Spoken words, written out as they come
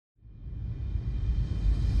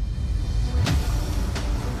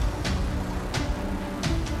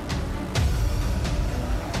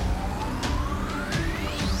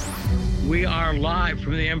We are live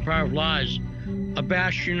from the Empire of Lies, a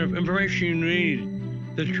bastion of information you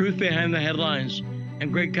need, the truth behind the headlines,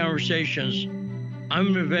 and great conversations.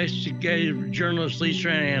 I'm investigative journalist Lee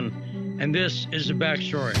Stranahan, and this is The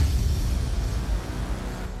Backstory.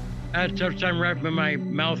 I had a tough time wrapping my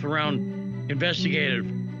mouth around investigative,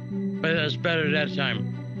 but that's better that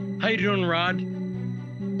time. How you doing, Rod?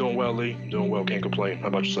 Doing well, Lee. Doing well. Can't complain. How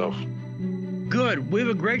about yourself? Good. We have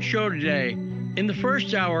a great show today. In the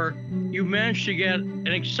first hour, you managed to get an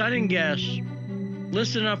exciting guest.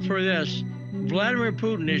 Listen up for this. Vladimir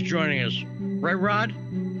Putin is joining us. Right, Rod?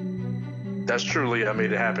 That's true, Lee. I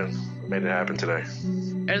made it happen. I made it happen today.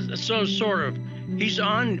 So, sort of. He's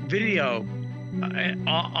on video,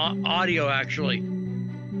 audio, actually.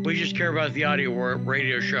 We just care about the audio. We're a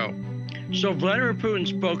radio show. So Vladimir Putin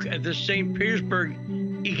spoke at the St. Petersburg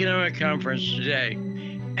Economic Conference today.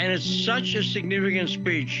 And it's such a significant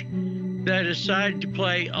speech that I decided to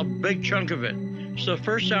play a big chunk of it. So the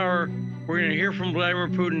first hour, we're going to hear from Vladimir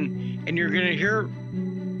Putin, and you're going to hear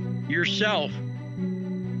yourself,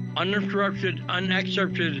 uninterrupted,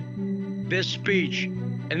 unexcerpted, this speech,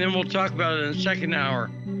 and then we'll talk about it in the second hour.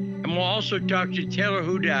 And we'll also talk to Taylor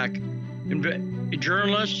Hudak, a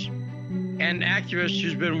journalist and activist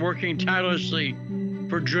who's been working tirelessly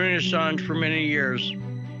for Julian Assange for many years.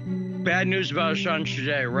 Bad news about Assange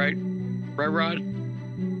today, right? Right, Rod?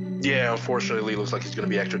 Yeah, unfortunately, looks like he's going to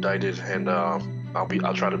be extradited, and I'll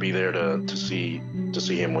try to be there to see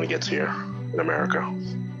him when he gets here in America.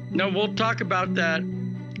 No, we'll talk about that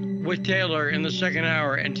with Taylor in the second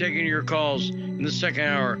hour and taking your calls in the second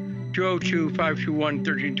hour,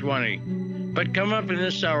 202-521-1320. But come up in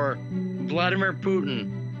this hour, Vladimir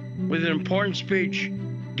Putin with an important speech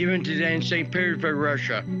given today in St. Petersburg,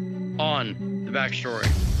 Russia, on The Backstory.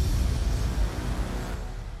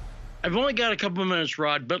 I've only got a couple of minutes,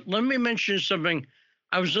 Rod, but let me mention something.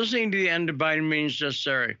 I was listening to the end of Biden Means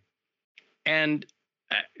Necessary, and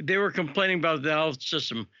they were complaining about the health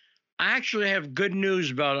system. I actually have good news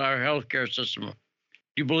about our healthcare system. Do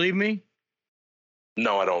you believe me?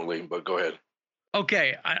 No, I don't, Lee, but go ahead.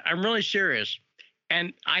 Okay, I'm really serious,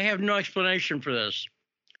 and I have no explanation for this,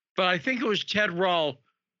 but I think it was Ted Rall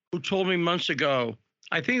who told me months ago,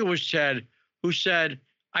 I think it was Ted, who said,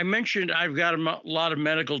 I mentioned I've got a lot of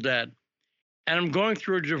medical debt, and I'm going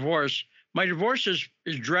through a divorce. My divorce is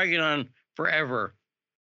dragging on forever.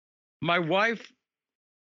 My wife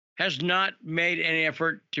has not made any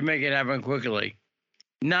effort to make it happen quickly,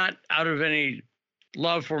 not out of any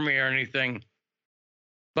love for me or anything,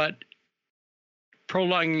 but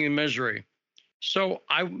prolonging the misery. So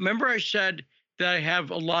I remember I said that I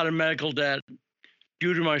have a lot of medical debt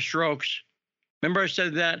due to my strokes. Remember I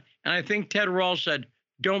said that? And I think Ted Rall said,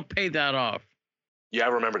 don't pay that off. Yeah, I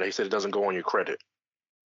remember that. He said it doesn't go on your credit.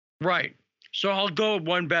 Right. So I'll go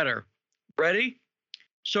one better. Ready?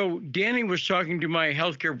 So Danny was talking to my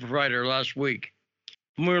healthcare provider last week.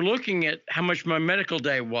 And we were looking at how much my medical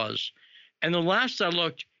day was. And the last I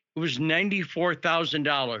looked, it was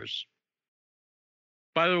 $94,000.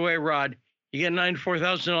 By the way, Rod, you got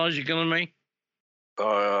 $94,000 you can lend me?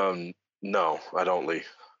 No, I don't, Lee.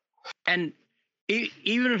 And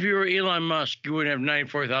even if you were Elon Musk, you wouldn't have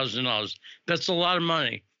 $94,000. That's a lot of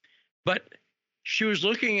money. But she was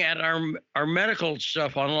looking at our medical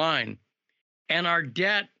stuff online, and our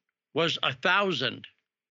debt was $1,000.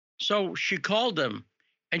 So she called them,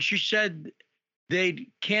 and she said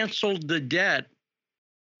they'd canceled the debt,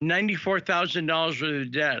 $94,000 worth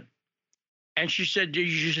of debt. And she said, did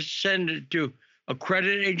you just send it to a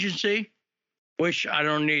credit agency? Which I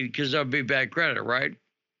don't need because that would be bad credit, right?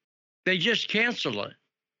 They just canceled it.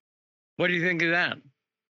 What do you think of that?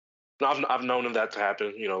 I've known that to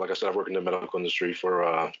happen. You know, like I said, I've worked in the medical industry for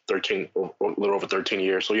a little over 13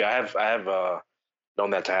 years. So yeah, I have known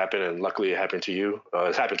that to happen, and luckily it happened to you.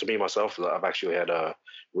 It's happened to me myself. I've actually had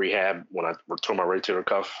rehab when I tore my rotator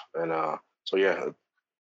cuff, and so yeah.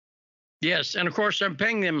 Yes, and of course I'm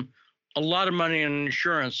paying them a lot of money in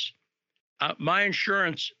insurance. My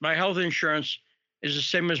health insurance, is the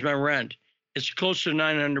same as my rent. It's close to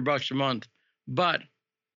 $900 a month, but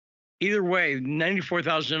either way,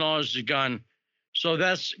 $94,000 is gone. So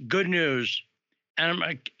that's good news. And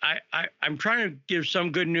I'm trying to give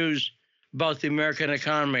some good news about the American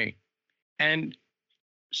economy and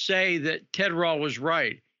say that Ted Rall was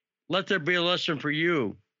right. Let there be a lesson for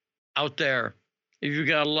you out there if you've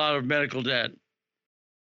got a lot of medical debt.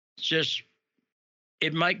 It's just,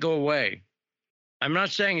 it might go away. I'm not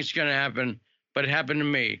saying it's going to happen, but it happened to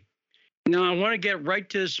me. Now, I want to get right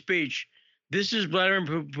to the speech. This is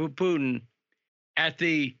Vladimir Putin at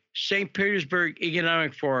the St. Petersburg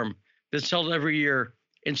Economic Forum that's held every year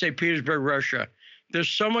in St. Petersburg, Russia. There's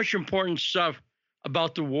so much important stuff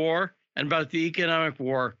about the war and about the economic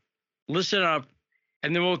war. Listen up,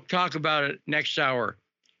 and then we'll talk about it next hour.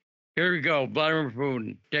 Here we go, Vladimir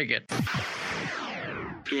Putin. Take it.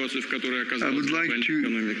 I would like to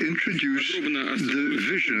introduce the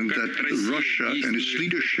vision that Russia and its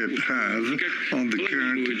leadership have on the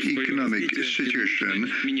current economic situation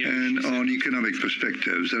and on economic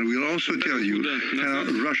perspectives. And we'll also tell you how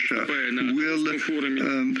Russia will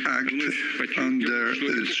act under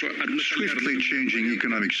swiftly changing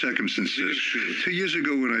economic circumstances. 2 years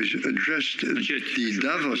ago, when I addressed the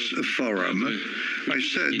Davos Forum, I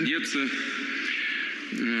said that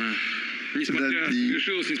the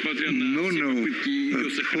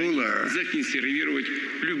monopolar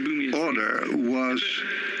order was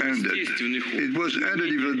ended. It was ended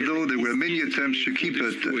even though there were many attempts to keep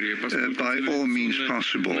it by all means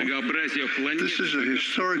possible. This is a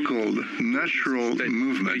historical, natural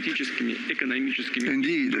movement.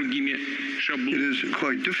 Indeed, it is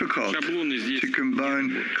quite difficult to combine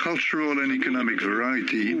cultural and economic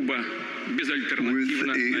variety with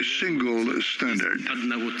a single standard.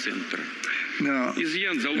 Now,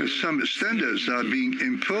 some standards are being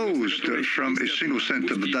imposed from a single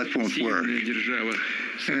center, but that won't work.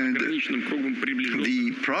 And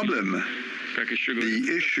the problem,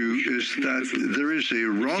 the issue is that there is a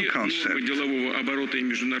wrong concept. You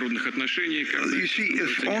see,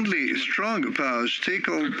 if only strong powers take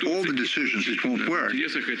all the decisions, it won't work.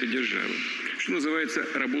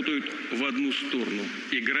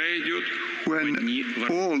 When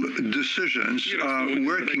all decisions are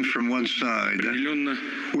working from one side,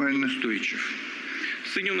 when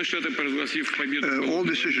all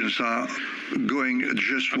decisions are going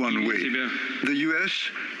just one way. The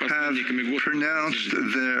U.S. have pronounced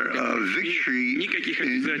their victory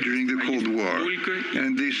during the Cold War,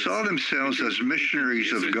 and they saw themselves as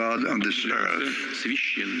missionaries of God on this earth.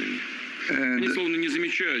 And they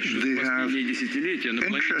have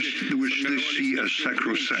interests which they see as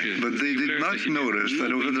sacrosanct, but they did not notice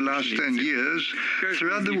that over the last 10 years,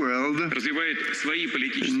 throughout the world,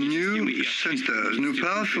 new centers, new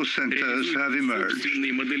powerful centers have emerged.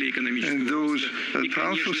 And those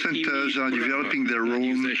powerful centers are developing their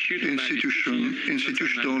own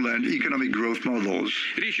institutional and economic growth models.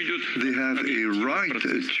 They have a right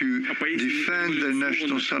to defend their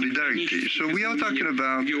national solidarity. So we are talking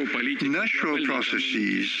about natural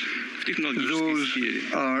processes. Those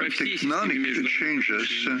are tectonic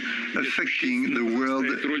changes affecting the world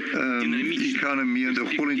economy and the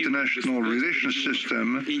whole international relations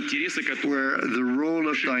system, where the role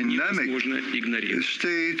of dynamic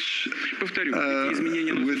states with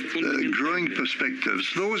growing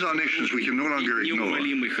perspectives. Those are nations we can no longer ignore.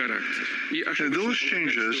 Those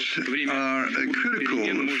changes are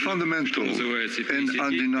critical, fundamental, and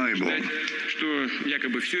undeniable.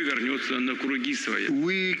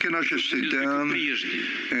 We cannot just sit down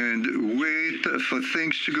and wait for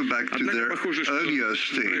things to go back to their earlier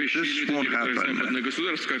state. This won't happen. But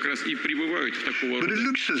it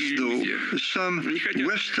looks as though some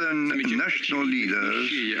Western national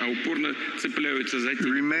leaders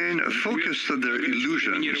remain focused on their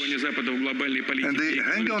illusions, and they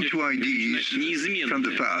hang on to ideas from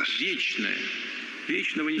the past. They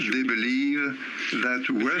believe that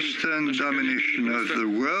Western domination of the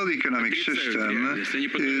world economic system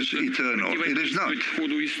is eternal. It is not.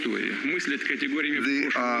 They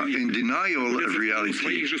are in denial of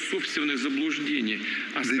reality. They're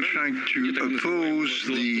trying to oppose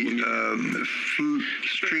the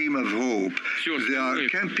stream of hope. They are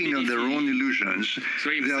camping on their own illusions.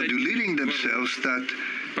 They are deluding themselves that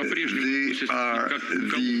they are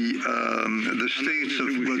the states of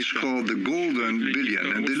what's called the golden billion.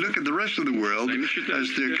 And they look at the rest of the world as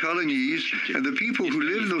their colonies, and the people who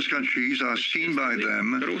live in those countries are seen by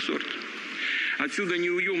them as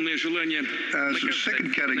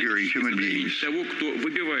second category human beings.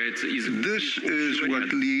 This is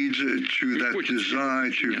what leads to that desire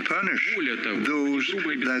to punish those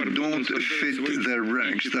that don't fit their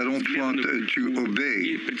ranks, that don't want to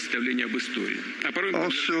obey.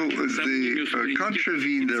 Also, they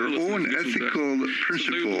contravene their own ethical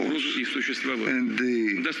principles, and they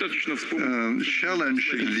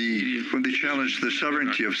challenge the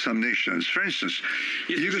sovereignty of some nations. For instance,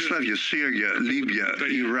 Yugoslavia, Syria, Libya,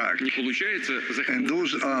 Iraq, and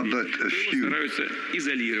those are but a few.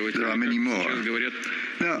 There are many more.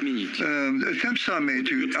 Now, attempts are made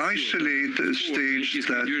to isolate states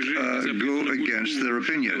that go against their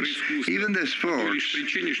opinions. Even their sports,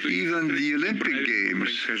 even the Olympic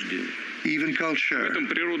Games, even culture,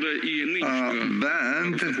 are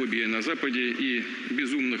banned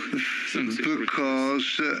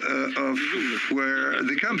because of where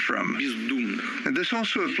they come from. And this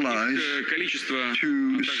also applies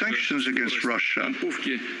to sanctions against Russia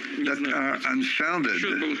that are unfounded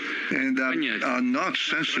and that are not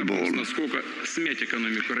sensible. The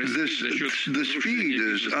speed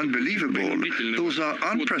is unbelievable. Those are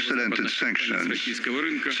unprecedented sanctions.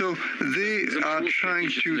 So they are trying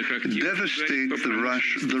to devastate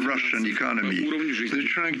the Russian economy. They're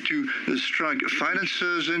trying to strike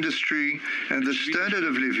finances, industry, and the standard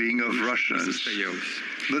of living of Russians.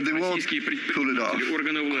 But they won't pull it off.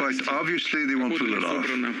 Quite obviously, they won't pull it off.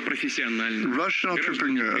 Russian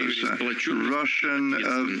entrepreneurs, Russian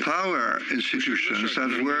power institutions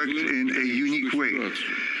have worked in a unique way.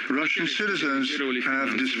 Russian citizens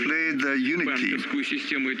have displayed their unity,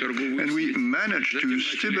 and we managed to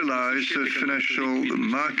stabilize the financial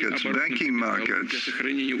markets, banking markets.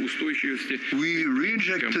 We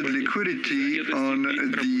reinjected liquidity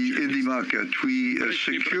in the market. We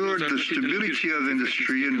secured the stability of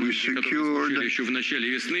industry, and we secured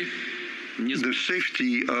the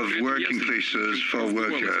safety of working places for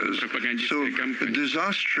workers. So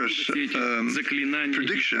disastrous predictions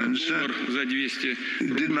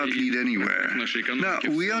did not lead anywhere. Now,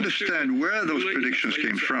 we understand where those predictions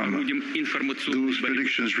came from. Those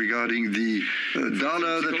predictions regarding the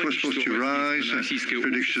dollar that was supposed to rise,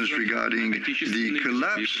 predictions regarding the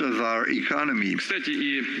collapse of our economy.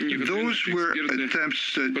 Those were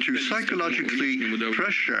attempts to psychologically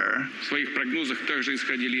pressure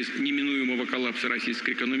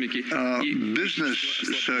business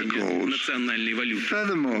circles.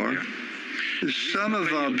 Furthermore, some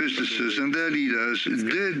of our businesses and their leaders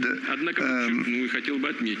did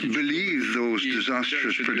believe those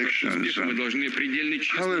disastrous predictions.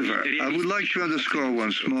 However, I would like to underscore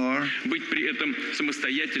once more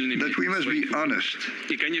that we must be honest.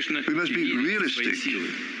 We must be realistic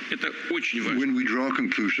when we draw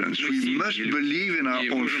conclusions. We must believe in our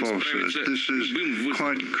own forces. This is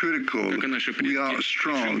quite critical. We are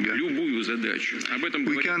strong.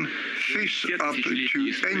 We can face up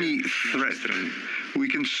to any threat. We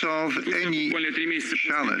can solve any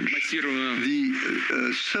challenge.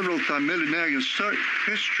 The several-time millenarian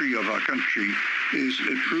history of our country is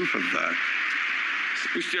a proof of that.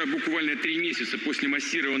 Спустя буквально 3 месяца после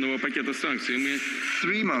массированного пакета санкций мы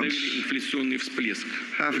подавили инфляционный всплеск.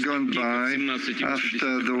 Have gone by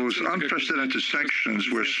after those unprecedented sanctions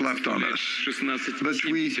were slapped on us. But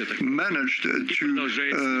we managed to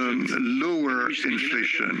lower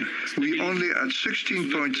inflation. We only at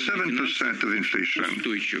 16.7% of inflation.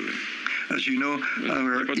 As you know,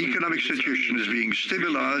 our economic situation is being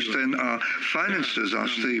stabilized and our finances are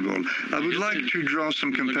stable. I would like to draw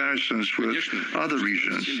some comparisons with other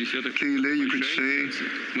regions. Clearly, you could say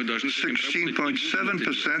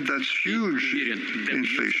 16.7%, that's huge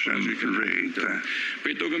inflation rate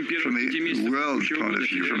from a world point of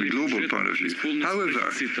view, from a global point of view. However,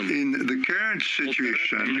 in the current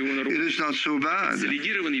situation, it is not so bad. We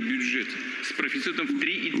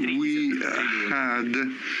had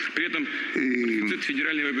a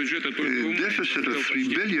deficit of 3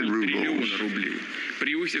 billion rubles. But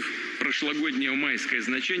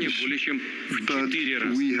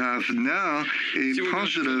we have now a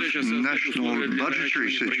positive national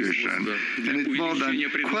budgetary situation, and it more than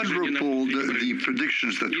quadrupled the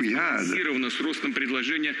predictions that we had.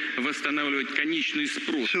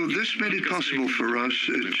 So this made it possible for us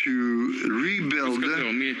to rebuild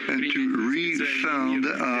and to refound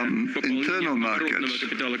internal markets.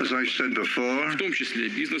 As I said before,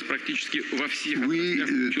 we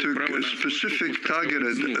took specific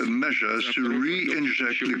targeted measures to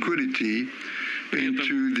re-inject liquidity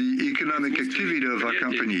into the economic activity of our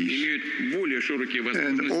companies.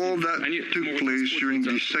 And all that took place during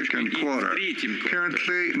the second quarter.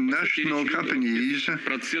 Currently, national companies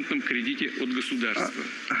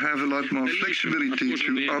have a lot more flexibility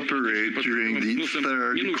to operate during the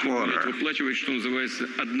third quarter.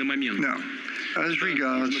 Now, as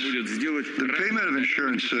regards the payment of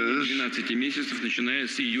insurances,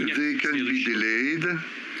 they can be delayed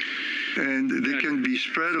and they can be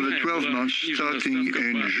spread over 12 months starting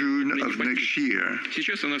in June of next year.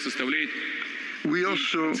 We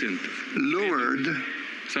also lowered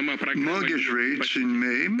mortgage rates in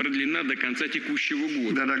May and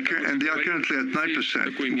they are currently at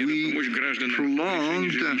 9%.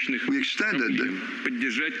 We extended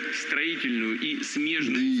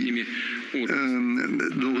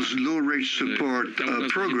those low-rate support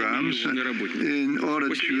programs in order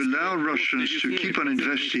to allow Russians to keep on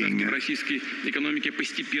investing.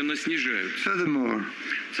 Furthermore,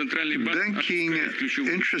 banking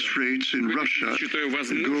interest rates in Russia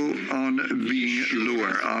go on being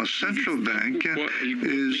lower. Our central bank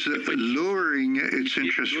is lowering its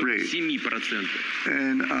interest rate,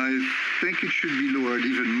 and I think it should be lowered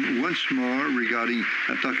even once more regarding,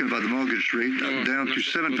 I'm talking about the mortgage rate, down to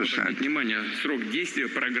 7%.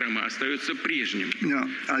 Now,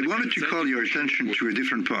 I wanted to call your attention to a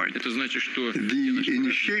different point. The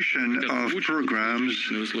initiation of programs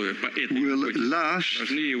will last,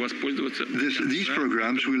 these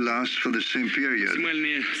programs will last for the same period.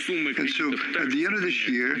 And so at the end of this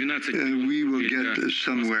year, we will get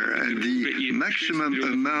somewhere. And the maximum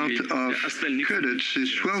amount of credits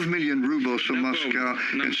is 12 million rubles for Moscow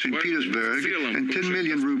and St. Petersburg, and 10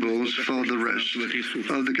 million rubles for the rest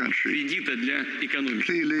of the country.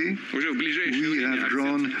 Clearly, we have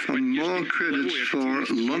drawn on more credits for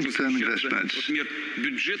long-term investments.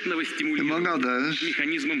 Among others,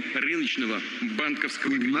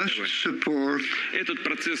 we must support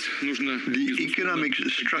the economic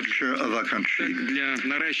structure of our country.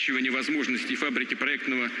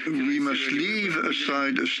 We must leave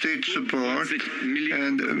aside state support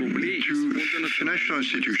and to financial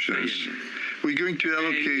institutions. We're going to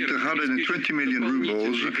allocate 120 million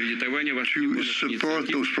rubles to support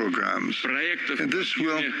those programs. And this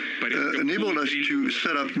will enable us to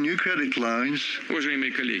set up new credit lines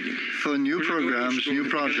for new programs, new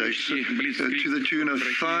projects to the tune of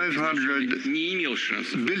 500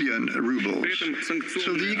 billion rubles.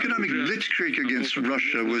 So the economic blitzkrieg against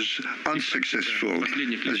Russia was unsuccessful.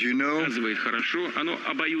 As you know,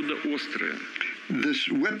 this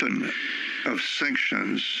weapon of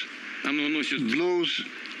sanctions blows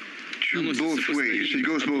both ways. It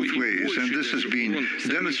goes both ways, and this has been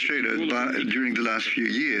demonstrated during the last few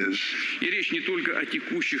years.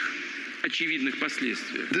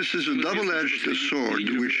 This is a double-edged sword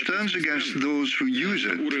which turns against those who use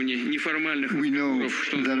it. We know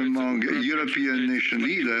that among European nation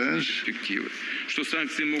leaders,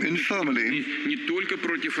 informally,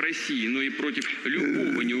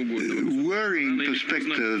 worrying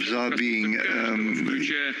perspectives are being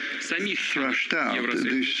thrashed out.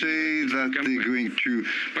 They say that they're going to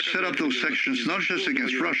set up those sanctions not just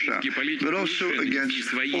against Russia, but also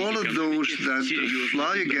against all of those that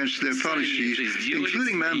fly against their policies,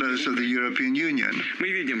 including members of the European Union.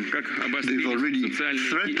 They've already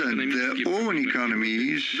threatened their own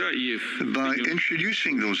economies by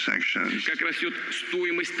introducing those sanctions.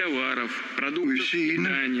 We've seen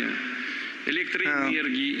how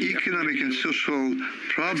economic and social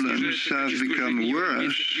problems have become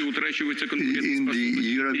worse in the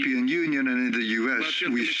European Union and in the US.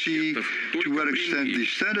 We see to what extent the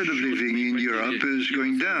standard of living in Europe is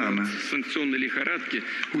going down.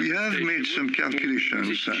 We have made some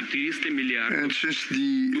calculations, and since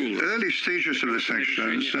the early stages of the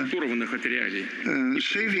sanctions,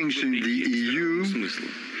 savings in the EU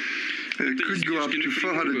could go up to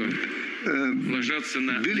 $400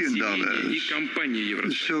 billion.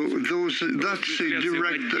 So that's a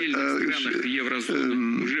direct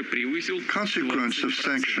consequence of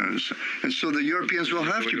sanctions. And so the Europeans will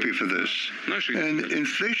have to pay for this. And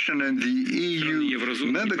inflation in the EU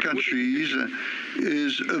member countries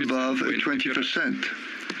is above 20%.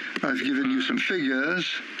 I've given you some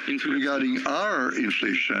figures regarding our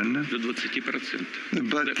inflation,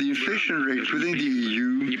 but the inflation rate within the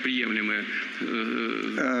EU,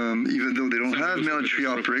 even though they don't have military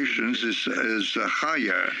operations, is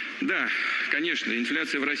higher. And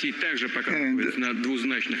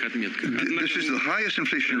this is the highest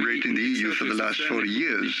inflation rate in the EU for the last 40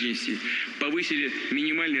 years. On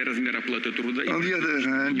the other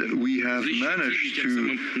hand, we have managed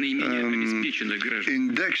to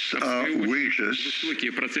index our wages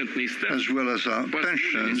as well as our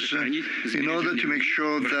pensions in order to make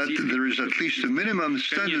sure that there is at least a minimum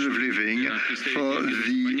standard of living for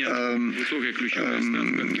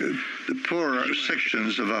the poorer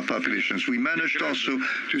sections of our populations. We managed also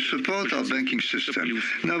to support our banking system.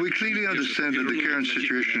 Now, we clearly understand that the current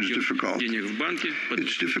situation is difficult.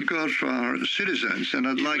 It's difficult for our citizens, and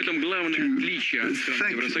I'd like to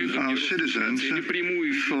thank our citizens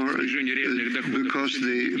because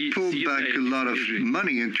they pulled back a lot of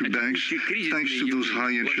money into banks thanks to those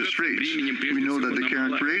high interest rates. We know that the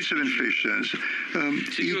current rates of inflation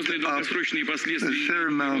eat up a fair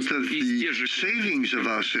amount of the savings of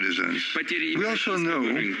our citizens. We also know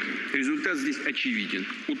that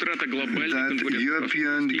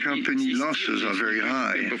European company losses are very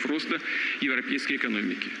high.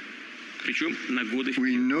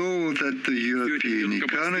 We know that the European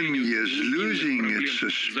economy is losing its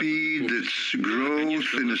speed, its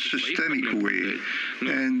growth in a systemic way,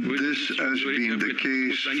 and this has been the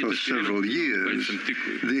case for several years.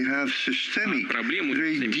 They have systemic,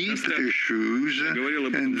 very deep issues,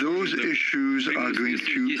 and those issues are going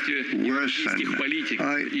to worsen.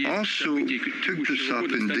 I also took this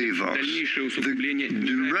up in Davos. The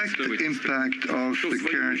direct impact of the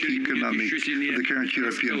current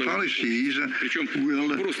European policy will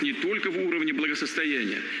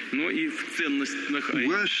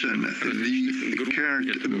worsen the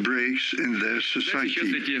current breaks in their society,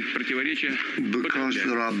 because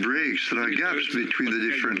there are breaks, there are gaps between the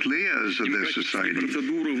different layers of their society.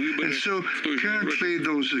 And so currently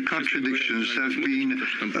those contradictions have been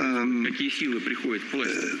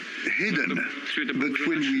hidden. But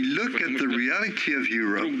when we look at the reality of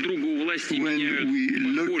Europe, when we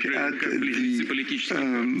look at the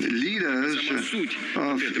leaders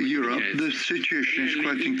of Europe, the situation is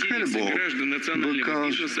quite incredible,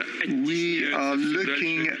 because we are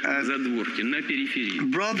looking at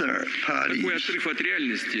brother parties.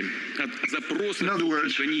 In other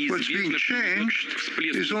words, what's being changed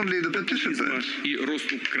is only the participants.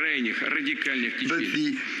 But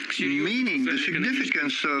the meaning, the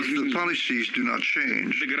significance of the policies do not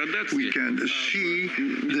change. We can see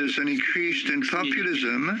there's an increase in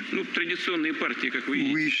populism.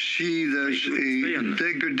 We see there's a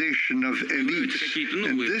degradation of elites,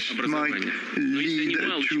 and this might lead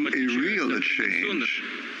to a real change.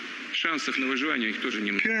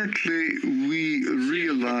 Currently, we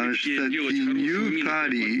realize that the new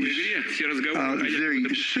parties are very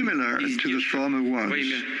similar to the former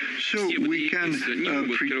ones. So we can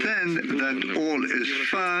pretend that all is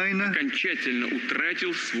fine, and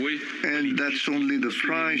that's only the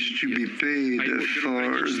price to be paid for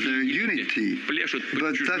their unity. But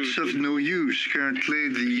that's of no use. Currently,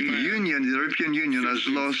 the European Union has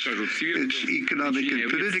lost its economic and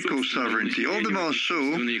political sovereignty, all the more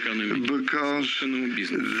so because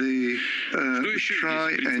they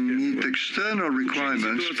try and meet external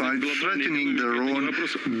requirements by threatening their own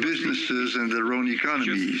businesses and their own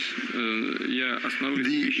economies.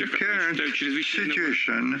 The current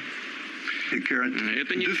situation, the current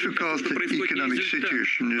difficult economic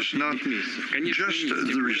situation, is not just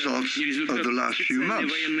the results of the last few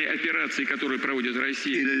months. It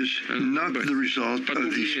is not the result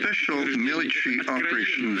of the special military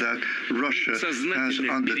operation that Russia has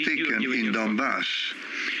undertaken in Donbass.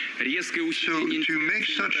 So to make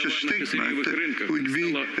such a statement would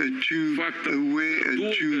be a way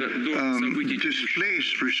to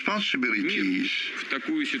displace responsibilities.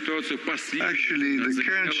 Actually, the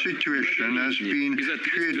current situation has been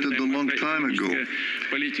created a long time ago.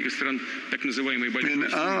 And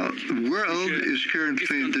our world is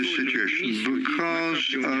currently in this situation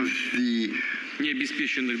because of the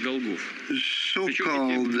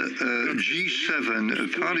so-called G7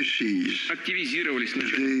 policies. The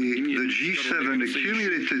G7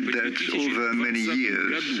 accumulated debts over many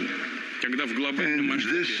years. And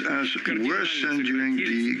this has worsened during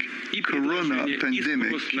the corona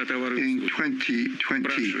pandemic in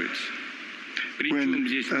 2020. When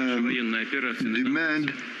demand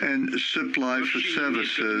and supply for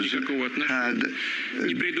services had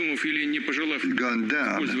gone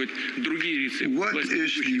down. What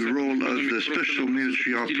is the role of the special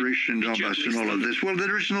military operation in Donbass in all of this? Well,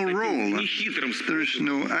 there is no role. There is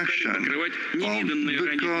no action.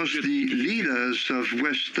 Because the leaders of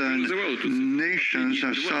Western nations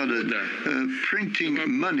have started printing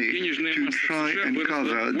money to try and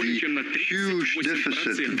cover the huge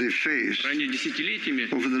deficit they face.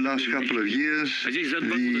 Over the last couple of years,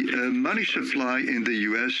 the money supply in the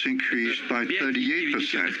U.S. increased by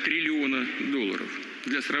 38%.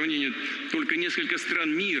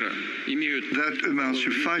 That amounts to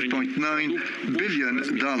 $5.9 billion.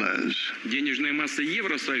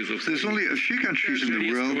 There's only a few countries in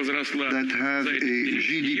the world that have a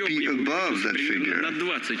GDP above that figure.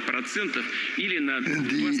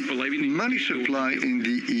 The money supply in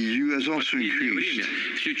the EU has also increased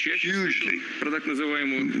hugely,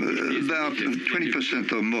 about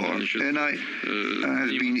 20% or more. And I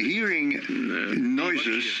have been hearing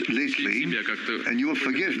noises lately, and you will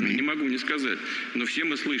forgive me, because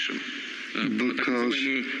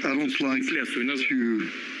I don't like to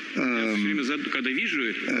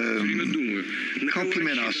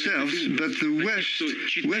compliment ourselves, but the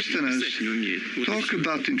Westerners talk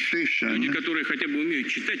about inflation, the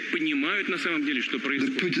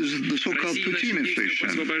so-called Putin inflation.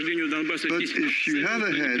 But if you have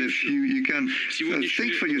a head, if you can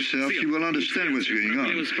think for yourself, you will understand what's going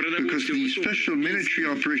on. Because the special military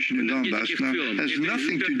operation in Donbass now has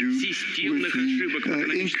nothing to do with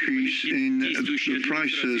the increase in the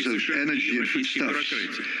prices of energy and foodstuffs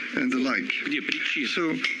and the like.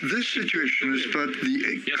 So this situation is but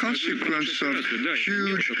the consequence of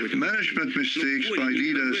huge management mistakes by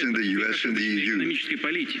leaders in the US and the EU.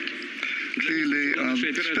 Clearly,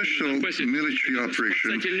 special military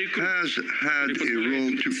operation has had a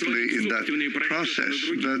role to play in that process,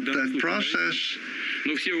 but that process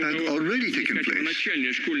had already taken place.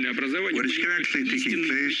 What is currently taking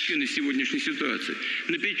place is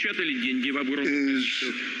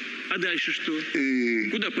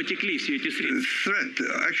a threat.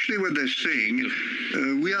 Actually, what they're saying,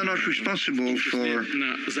 we are not responsible for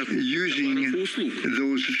using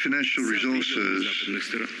those financial resources,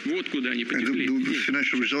 the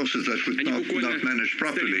financial resources that would not managed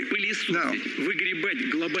properly. Now,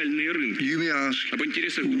 you may ask,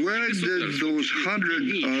 where did those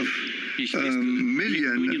hundreds of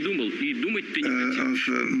million of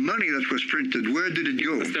money that was printed, where did it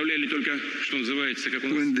go?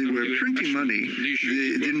 When they were printing money, they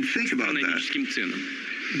didn't think about that.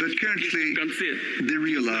 But currently, they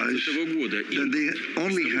realize that they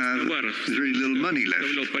only have very little money left.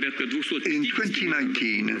 In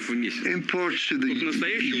 2019, imports to the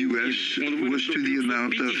U.S. was to the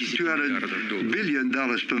amount of $200 billion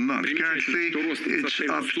per month. Currently, it's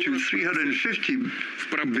up to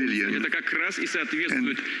 $350 billion. And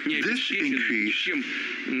this increase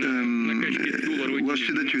was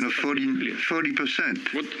to the tune of 40%.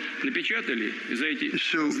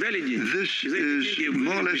 So this is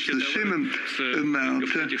more or less the same amount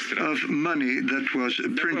of money that was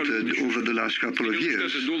printed over the last couple of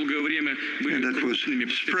years, and that was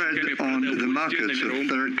spread on the markets of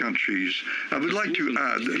third countries. I would like to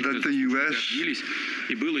add that the U.S.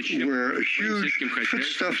 were huge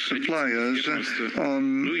foodstuff suppliers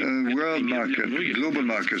on world market, global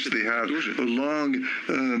markets. They have a long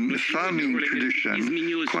farming tradition,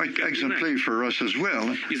 quite exemplary for us as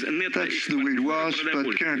well. That's the way it was, but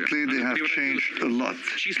currently they have changed a lot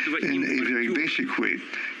in a very basic way.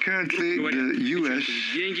 Currently, the U.S.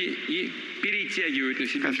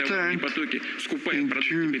 have turned into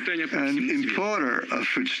an importer of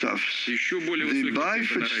foodstuffs. They buy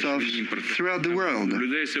foodstuffs throughout the world.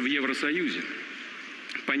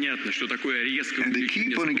 And they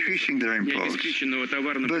keep on increasing their imports. But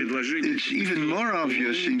it's even more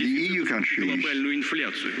obvious in the EU countries.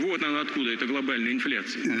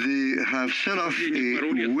 They have set off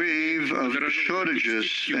a wave of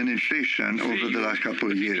shortages and inflation over the last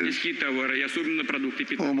couple of years.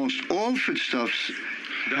 Almost all foodstuffs,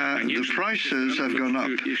 the prices have gone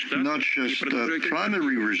up, not just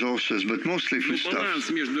primary resources, but mostly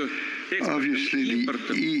foodstuffs. Obviously, the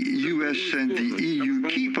US and the EU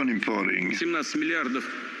keep on importing,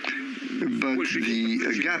 but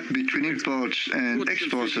the gap between imports and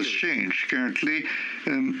exports has changed. Currently,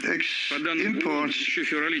 imports is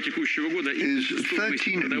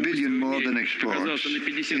 13 billion more than exports.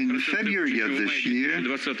 In February of this year,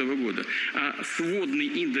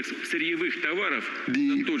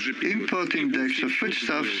 the import index of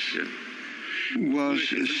foodstuffs was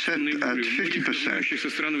set at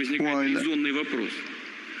 50%, while the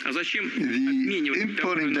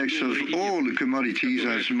import index of all commodities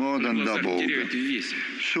has more than doubled.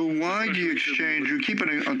 So why do you exchange, you keep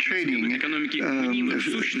on trading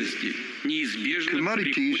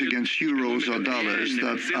commodities against euros or dollars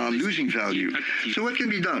that are losing value? So what can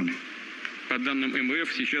be done? По данным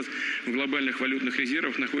МВФ, сейчас в глобальных валютных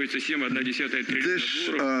резервах находится 7,1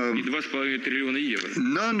 триллиона и 2,5 триллиона евро.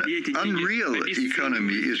 Non-unreal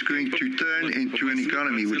economy is going to turn into an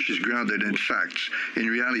economy which is grounded in facts, in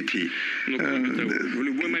reality.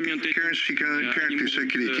 Currency currently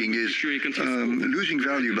circulating is losing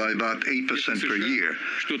value by about 8% per year.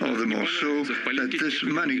 All the more so that this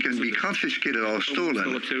money can be confiscated or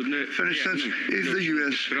stolen. For instance, if the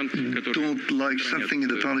US don't like something in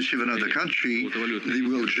the policy of another country, country, they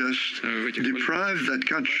will just deprive that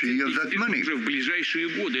country of that money.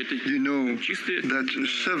 You know that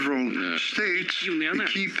several states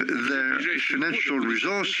keep their financial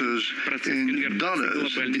resources in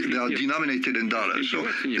dollars. They are denominated in dollars. So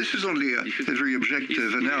this is only a very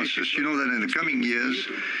objective analysis. You know that in the coming years,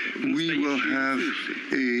 we will have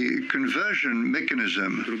a conversion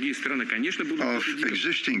mechanism of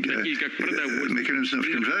existing mechanism of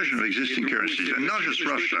conversion of existing currencies, and not just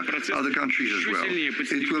Russia, other countries as well.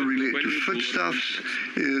 It will relate to foodstuffs,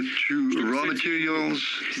 to raw materials,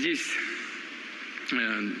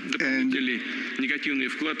 and it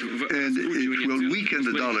will weaken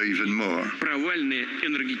the dollar even more.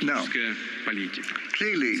 Now,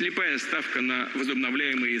 clearly, the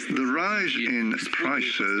rise in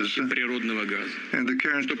prices and the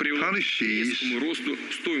current policies is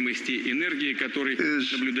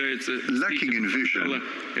lacking in vision.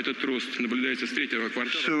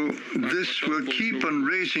 So this will keep on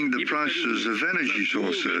raising the prices of energy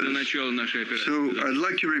sources. So I'd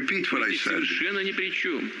like to repeat what I said. For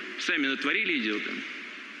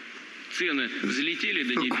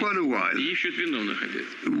quite a while,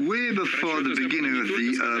 way before the beginning of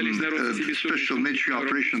the special military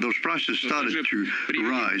operation, those prices started to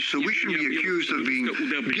rise. So we should be accused of being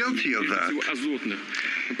guilty of that.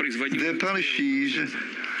 Their policies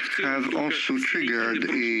have also triggered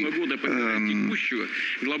a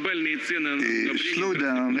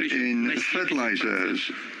slowdown in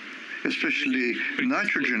fertilizers, especially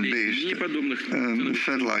nitrogen-based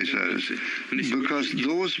fertilizers, because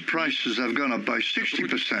those prices have gone up by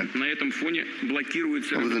 60%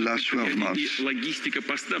 over the last 12 months.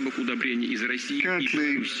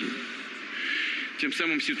 Currently,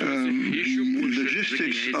 the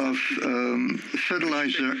logistics of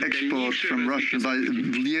fertilizer exports from Russia by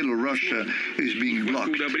Belarus is being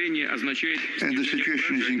blocked, and the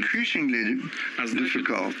situation is increasingly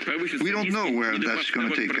difficult. We don't know where that's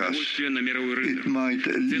going to take us. It might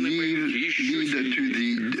lead to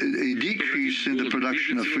a decrease in the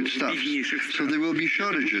production of foodstuffs, so there will be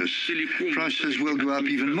shortages. Prices will go up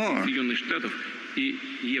even more.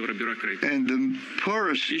 And the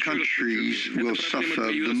poorest countries will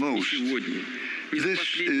suffer the most.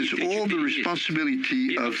 This is all the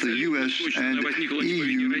responsibility of the US and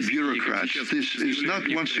EU bureaucrats. This is not,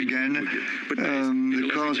 once again,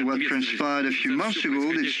 because of what transpired a few months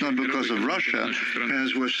ago. It's not because of Russia,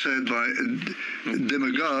 as was said by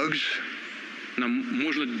demagogues. Нам,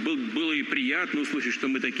 может, было и приятно услышать, что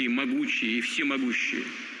мы такие могучие и всемогущие.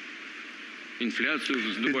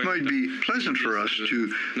 It might be pleasant for us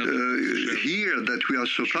to hear that we are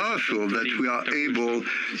so powerful, that we are able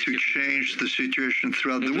to change the situation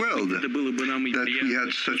throughout the world, that we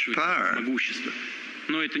had such power.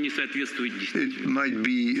 It might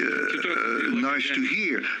be nice to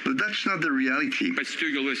hear, but that's not the reality. This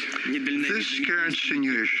current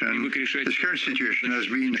situation has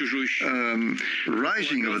been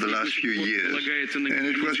rising over the last few years, and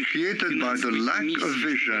it was created by the lack of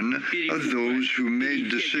vision of those who made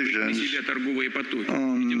decisions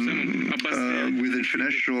within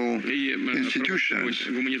financial institutions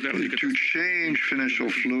to change financial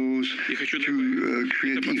flows, to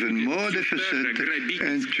create even more deficit,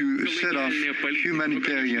 and to set off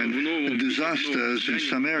humanitarian disasters in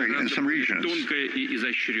some areas, in some regions.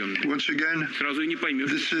 Once again,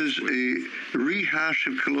 this is a rehash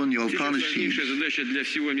of colonial policies,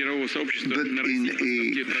 but in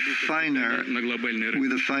a finer,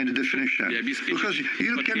 with a finer definition. Because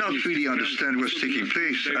you cannot really understand what's taking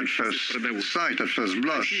place at first sight, at first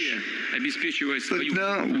blush. But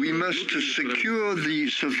now we must secure the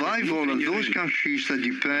survival of those countries that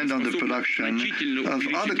depend on the production of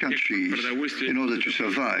other countries in order to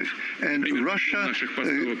survive. And Russia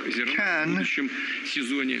can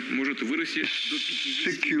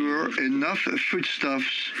secure enough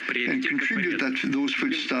foodstuffs and contribute those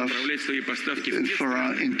foodstuffs for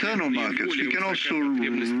our internal markets. We can also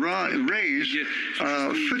raise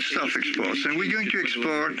foodstuff exports, and we're going to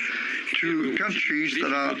export to countries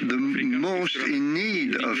that are the most in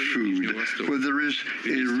need of food, where there is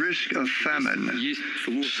a risk of famine.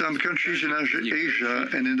 Some countries in Asia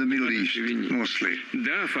and in the Middle East, mostly.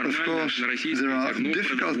 Of course, there are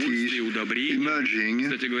difficulties emerging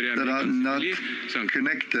that are not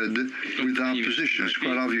connected with our positions,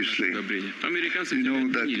 quite obviously. You know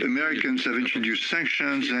that Americans have introduced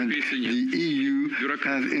sanctions, and the EU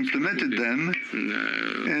have implemented them,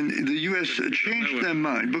 and the US changed their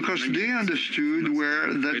mind because they they understood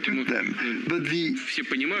where that took them. But the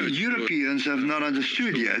Europeans have not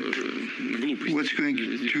understood yet what's going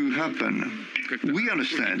to happen. We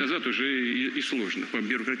understand.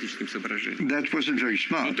 That wasn't very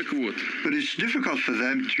smart. But it's difficult for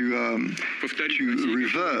them to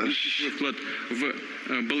reverse,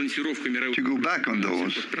 to go back on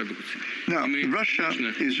those. Now, Russia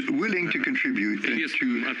is willing to contribute to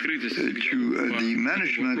the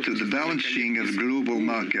management of the balancing of global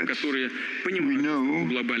markets. We know,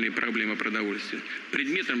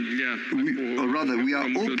 or rather, we are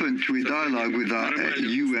open to a dialogue with our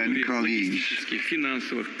UN colleagues. When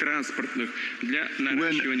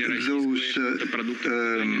those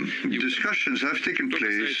discussions have taken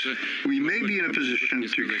place, we may be in a position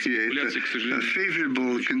to create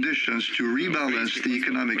favorable conditions to rebalance the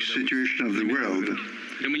economic situation of the world.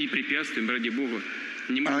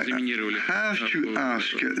 I have to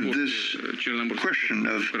ask this question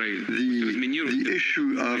of the issue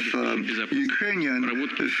of Ukrainian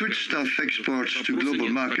foodstuff exports to global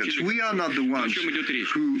markets. We are not the ones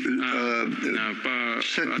who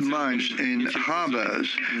set mines in harbors.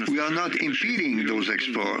 We are not impeding those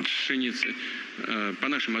exports.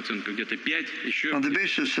 On the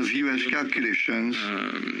basis of U.S. calculations,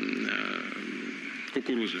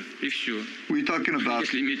 we're talking about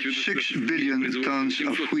 6 billion tons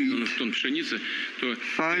of wheat,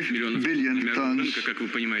 5 billion tons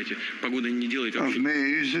of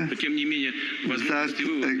maize that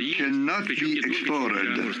cannot be exported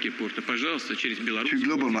to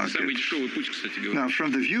global markets. Now, from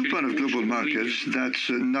the viewpoint of global markets, that's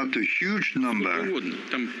not a huge number.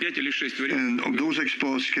 And those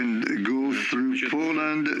exports can go through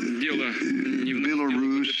Poland,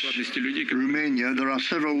 Belarus, Romania. There are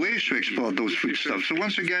several ways to export those foodstuffs. So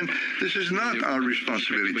once again, this is not our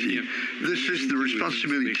responsibility. This is the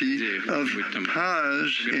responsibility of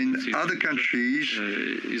powers in other countries,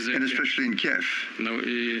 and especially in Kiev.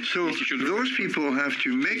 So those people have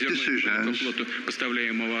to make decisions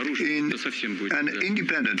in an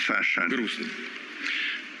independent fashion.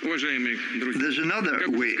 There's another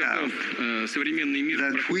way out,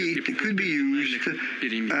 that wheat could be used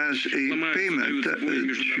as a payment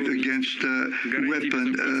against weapon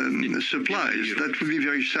supplies. That would be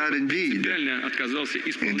very sad indeed.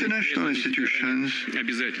 International institutions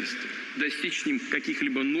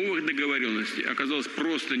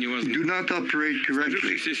do not operate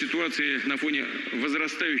correctly.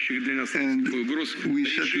 And we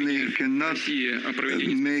certainly cannot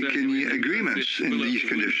make any agreements in these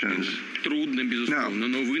conditions. Now,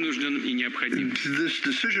 this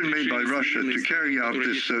decision made by Russia to carry out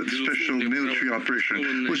this special military operation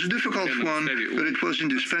was a difficult one, but it was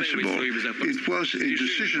indispensable. It was a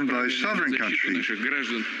decision by a sovereign country,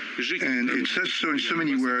 and it says so in so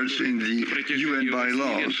many words in the UN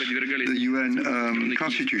bylaws, the UN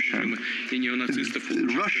Constitution.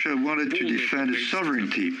 Russia wanted to defend its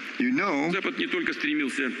sovereignty. You know,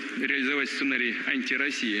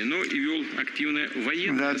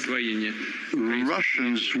 that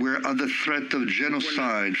Russians were under threat of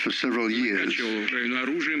genocide for several years. You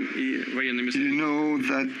know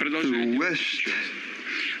that the West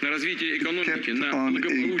kept on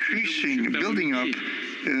increasing, building up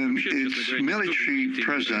its military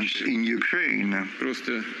presence in Ukraine.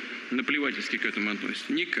 As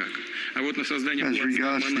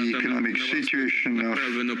regards the economic situation of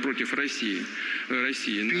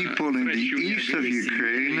people in the east of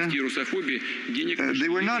Ukraine, they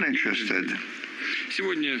were not interested.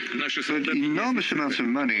 But enormous amounts of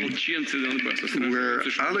money were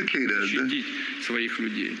allocated to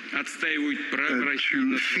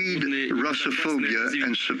feed Russophobia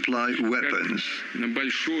and supply weapons.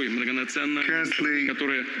 Currently,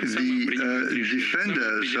 the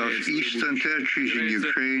defenders of eastern territories in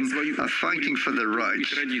Ukraine are fighting for their rights.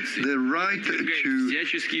 The right to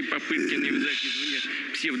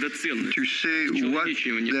say what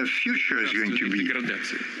their future is going to be,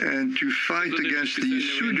 and to fight against the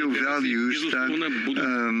pseudo-values that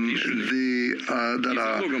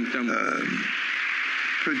are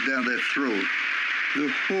put down their throat.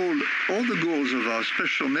 All the goals of our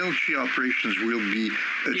special military operations will be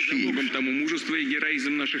achieved. And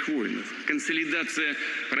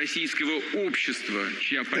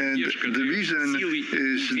the reason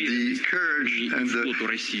is the courage and the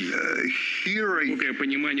heroic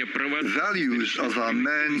values of our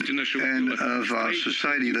men and of our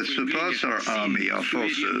society that supports our army, our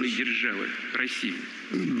forces,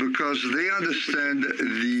 because they understand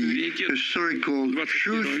the historical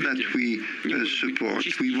truth that we support. support.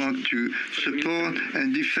 We want to support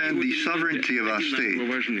and defend the sovereignty of our state.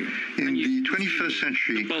 In the 21st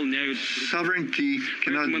century, sovereignty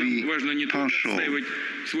cannot be partial.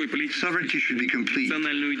 Sovereignty should be complete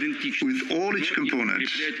with all its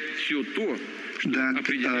components that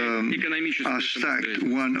are stacked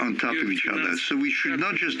one on top of each other. So we should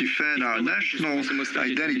not just defend our national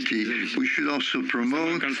identity, we should also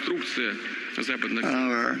promote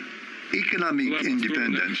our economic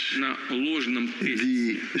independence.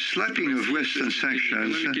 The slapping of Western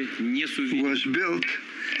sanctions was built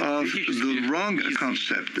of the wrong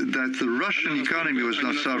concept that the Russian economy was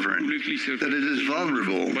not sovereign, that it is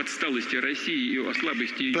vulnerable. But that was a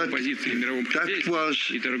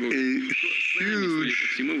huge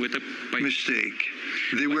mistake.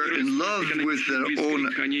 They were in love with their own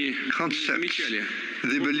concepts.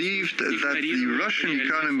 They believed that the Russian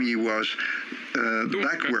economy was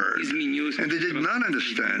backward, and they did not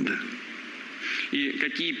understand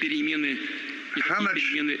how much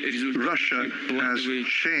Russia has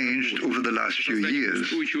changed over the last few years,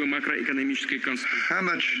 how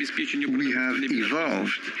much we have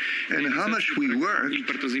evolved, and how much we work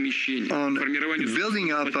on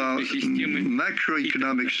building up our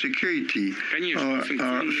macroeconomic security, our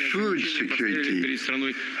food security,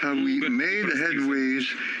 how we made headways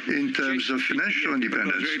in terms of financial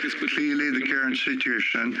independence. Clearly, the current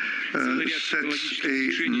situation sets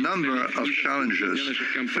a number of challenges.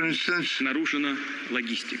 For instance,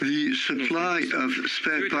 the supply of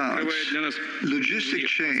spare parts, logistic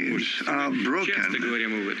chains are broken.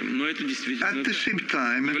 At the same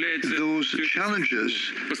time, those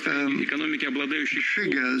challenges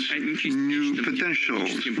triggers new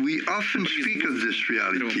potentials. We often speak of this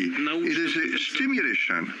reality. It is a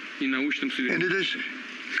stimulation, and it is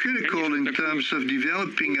critical in terms of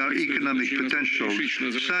developing our economic potential,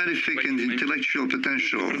 scientific and intellectual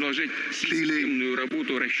potential. Clearly,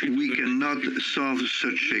 we cannot solve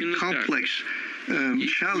such a complex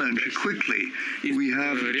challenge quickly. We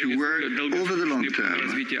have to work over the long term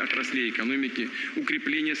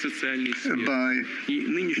by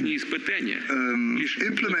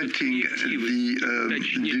implementing the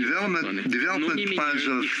development plans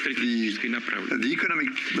of the economic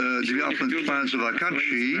development plans of our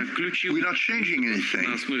country. We're not changing anything.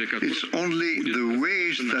 It's only the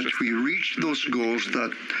ways that we reach those goals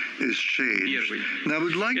that is changed. Now, I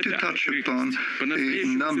would like to touch upon a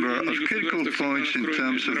number of critical points in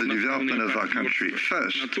terms of the development of our country.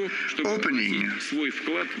 First, opening.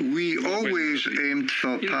 We always aimed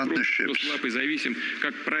for partnerships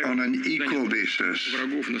on an equal basis.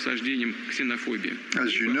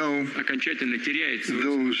 As you know,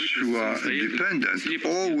 those who are dependent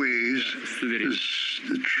always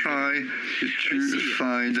try to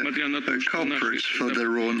find culprits for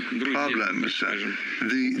their own problems.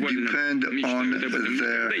 They depend on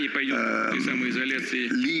their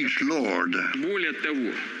liege lord. Более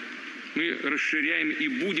того, мы расширяем и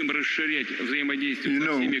будем расширять взаимодействие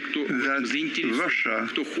со всеми, кто заинтересован,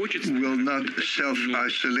 кто хочет will not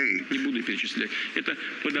self-isolate. Не буду перечислять. Это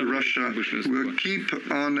Russia will keep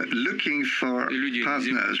on looking for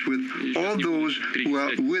partners with all those who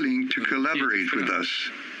are willing to collaborate with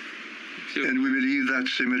us. And we believe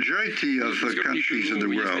that's a majority of countries in the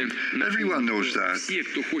world. Everyone knows that.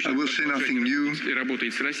 I will say nothing new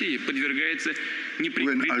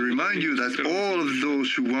when I remind you that all of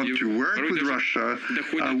those who want to work with Russia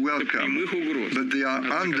are welcome, but they are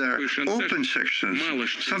under open sanctions,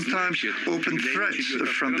 sometimes open threats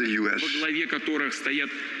from the U.S.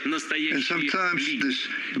 And sometimes this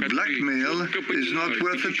blackmail is not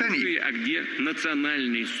worth a penny.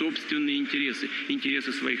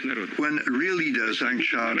 When real leaders are in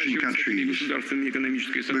charge in countries,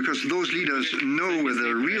 because those leaders know where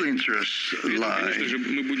their real interests lie.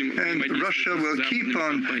 And Russia will keep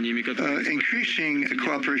on increasing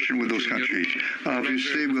cooperation with those countries.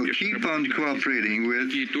 Obviously, we'll keep on cooperating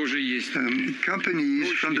with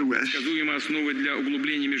companies from the West.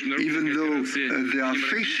 Even though they are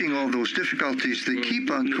facing all those difficulties, they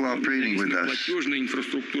keep on cooperating with us.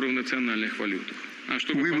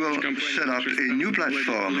 We will set up a new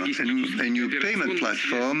platform, a new payment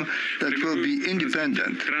platform that will be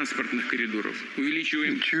independent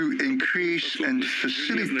to increase and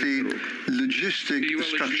facilitate logistic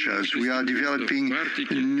structures. We are developing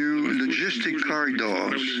new logistic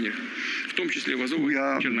corridors. We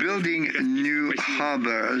are building new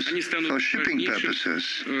harbors for shipping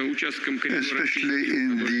purposes, especially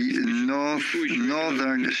in the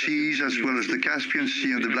northern seas as well as the Caspian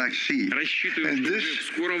Sea and the Black Sea. And this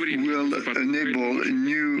This will enable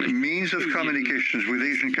new means of communications with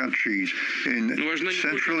Asian countries in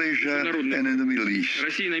Central Asia and in the Middle East.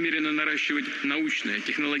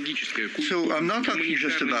 So I'm not talking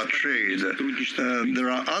just about trade.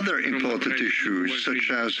 There are other important issues,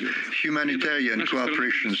 such as humanitarian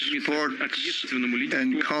cooperation, sports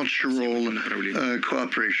and cultural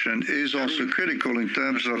cooperation is also critical in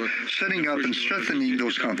terms of setting up and strengthening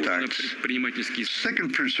those contacts.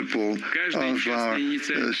 Second principle of our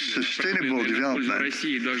sustainable development,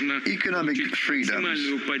 economic freedoms.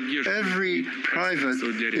 Every private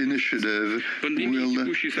initiative will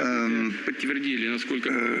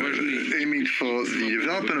aiming for the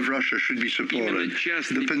development of Russia should be supported.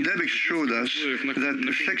 The pandemic showed us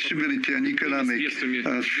that flexibility and economic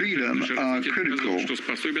freedom are critical.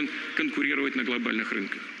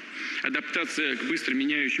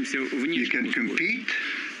 You can compete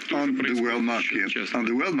on the world market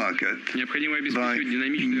by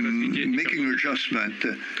making adjustment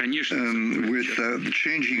with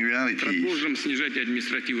changing realities.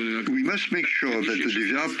 We must make sure that the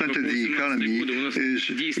development of the economy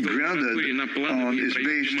is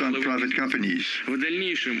based on private companies. You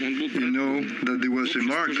know that there was a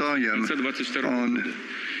moratorium on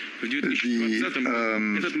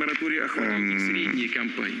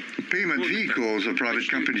payment vehicles of private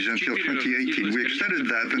companies until 2018. We extended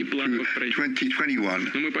that to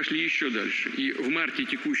 2021. You know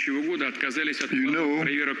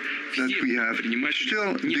that we have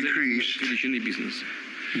still decreased the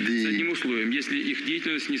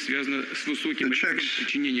checks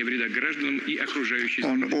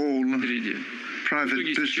on all private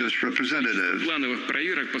business representatives. But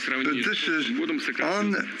this is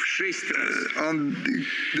on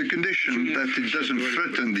the condition that it doesn't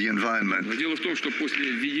threaten the environment.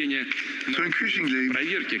 So increasingly,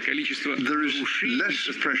 there is less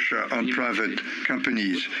pressure on private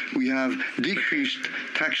companies. We have decreased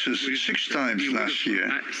taxes 6 times last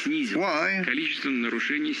year. Why? Because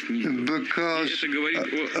of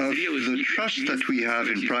the trust that we have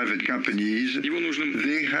in private companies,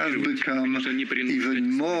 they have become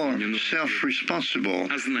even more self-responsible.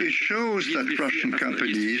 It shows that Russian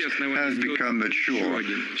companies have become mature.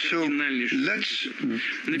 So let's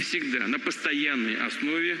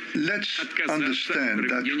understand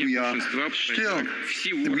that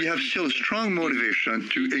we have still a strong motivation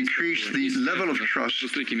to increase the level of trust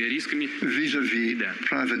vis-a-vis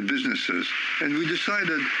private businesses. And we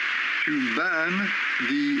decided to ban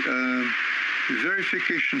the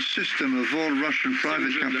verification system of all Russian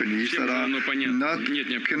private companies that are not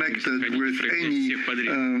connected with any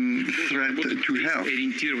threat to health.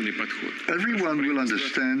 Everyone will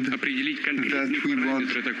understand that we want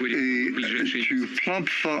to plump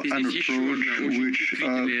for an approach which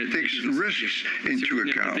takes risks into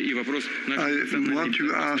account. I want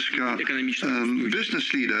to ask our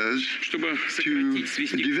business leaders to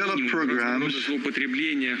develop programs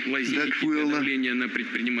that will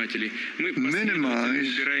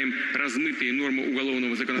minimize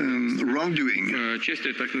wrongdoing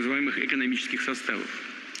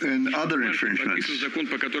and other infringements.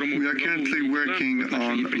 We are currently working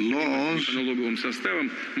on laws,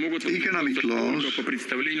 economic laws,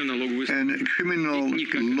 and criminal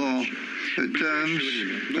law terms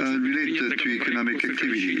related to economic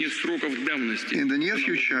activities. In the near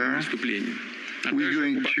future, we're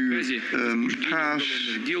going to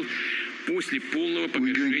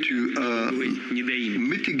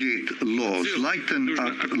mitigate laws, lighten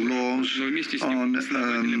up laws on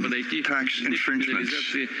tax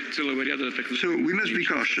infringements. So we must be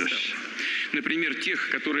cautious. But we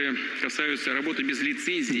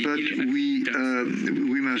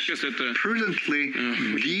must prudently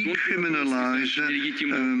decriminalize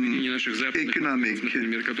economic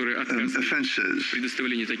offenses. It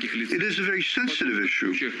is a very sensitive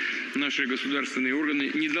issue.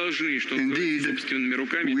 Indeed,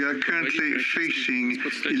 we are currently facing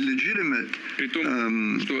illegitimate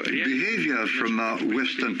behavior from our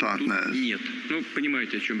Western partners.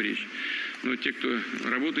 And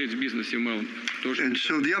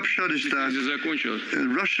so the upshot is that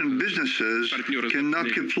Russian businesses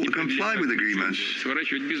cannot comply with agreements.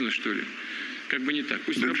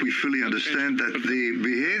 But we fully understand that they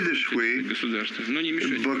behave this way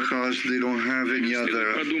because they don't have any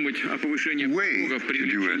other way to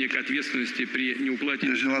do it.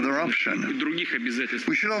 There's no other option.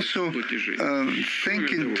 We should also think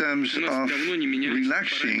in terms of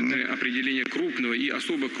relaxing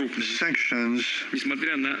sanctions,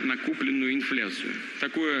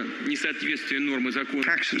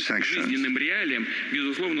 tax sanctions.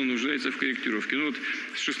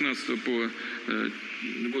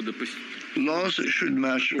 Laws should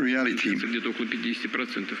match reality. Где-то около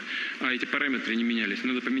 50%. А эти параметры не менялись.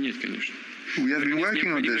 Надо поменять, конечно. We have been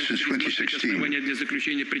working on this since 2016, для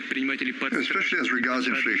заключения предпринимателей especially as regards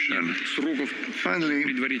inflation. сроков Finally,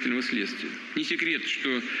 предварительного следствия. Не секрет,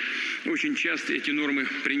 что очень часто эти нормы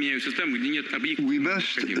применяются там, где нет we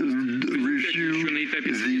must review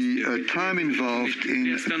the time involved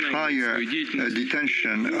in prior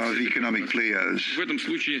detention of economic players. В этом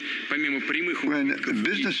случае, помимо прямых When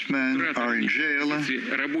businessmen are in jail,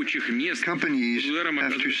 рабочих мест, companies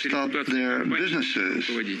have to stop their businesses,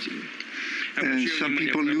 and some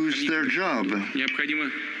people lose their job.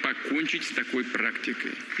 Необходимо покончить с такой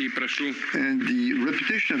практикой. И прошу. And the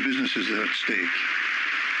reputation of businesses is at stake.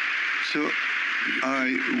 So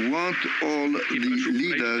I want all the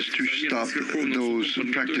leaders to stop those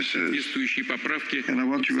practices. And I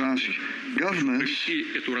want to ask governments to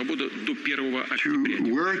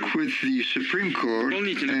work with the Supreme Court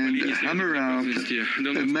and hammer out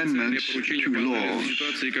amendments to laws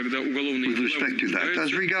with respect to that.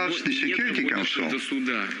 As regards the Security Council,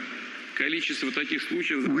 we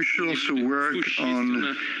should also work on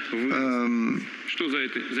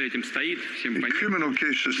criminal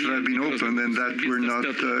cases that have been opened and that were not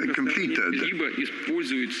completed.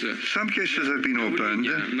 Some cases have been opened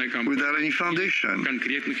without any foundation.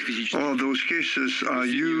 All those cases are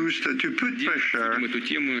used to put pressure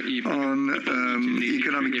on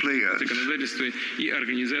economic players.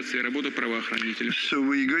 So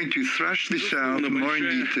we're going to thrash this out more in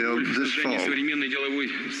detail this fall.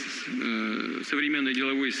 Современной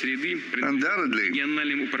деловой среды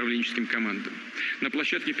региональным управленческим командам. На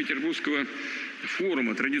площадке Петербургского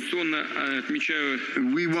форума традиционно отмечаю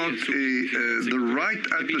we want the right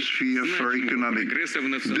atmosphere for economic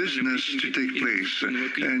business to take place,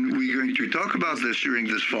 and we're going to talk about this during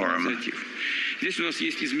this forum. Здесь у нас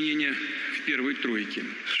есть изменения в первой тройке.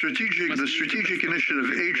 The Strategic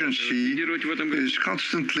Initiative Agency is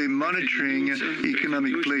constantly monitoring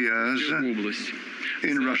economic players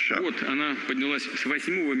in Russia.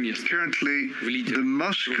 Currently, the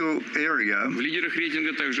Moscow area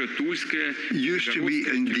used to be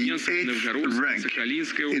in the 8th rank.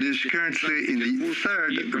 It is currently in the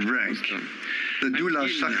 3rd rank. The Dula,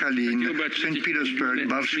 Sakhalin, St. Petersburg,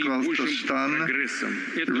 Baskov-Tostan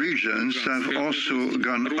regions have also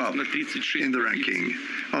gone up in the ranking.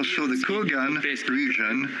 Also, the Kurgan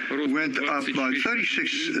region went up by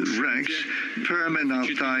 36 ranks, Perm and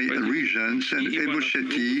Altai regions, and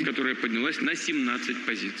Ebusheti up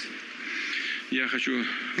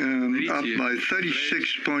by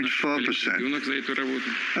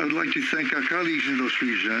 36.4%. I would like to thank our colleagues in those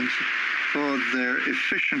regions for their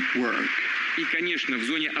efficient work. И, конечно, в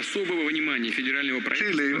зоне особого внимания федерального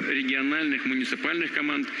правительства, региональных, муниципальных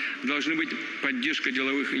команд должна быть поддержка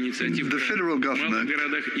деловых инициатив в малых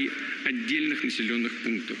городах и отдельных населенных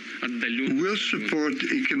пунктов. Will support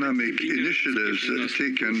economic initiatives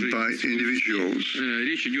taken by individuals,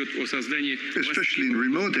 речь идет о создании especially in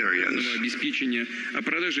remote areas. Обеспечения, о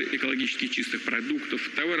продаже экологически чистых продуктов,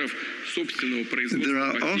 товаров собственного производства. There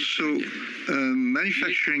are also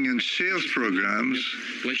manufacturing and sales programs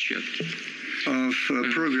of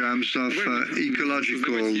programs of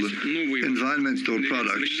ecological, environmental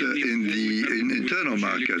products in the internal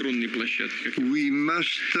market. We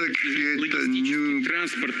must create new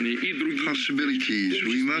possibilities.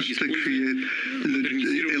 We must create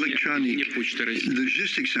electronic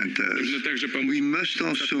logistics centers. We must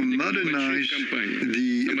also modernize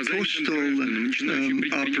the postal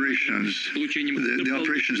operations, the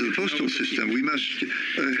operations of the postal system. We must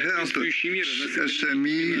help SMEs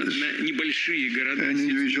and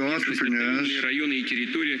individual entrepreneurs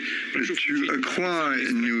to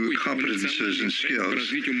acquire new competences and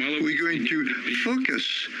skills. We're going to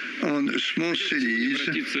focus on small cities,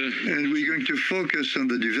 and we're going to focus on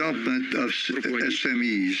the development of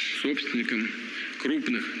SMEs.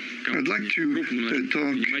 I'd like to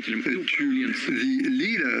talk to the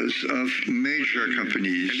leaders of major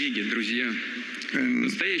companies.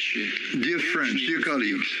 And dear friends, dear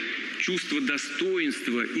colleagues, чувство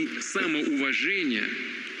достоинства и самоуважения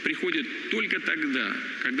приходит только тогда,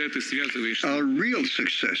 когда ты связываешь. Our real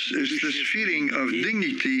success is this feeling of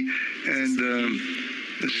dignity and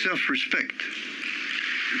self-respect.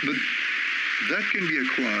 But that can be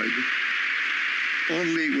acquired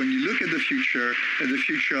only when you look at the future and the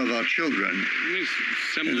future of our children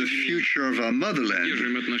and the future of our motherland.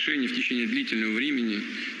 Держим отношения в течение длительного времени,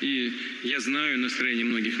 и я знаю настроение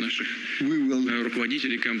многих наших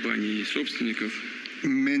руководителей компаний и собственников.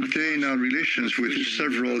 Maintain our relations with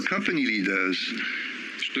several company leaders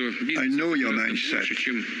I know your mindset.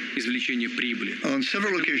 On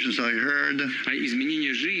several occasions I heard that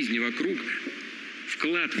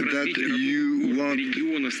you want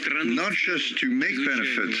not just to make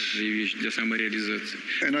benefits,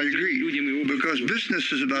 and I agree, because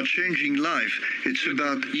business is about changing life, it's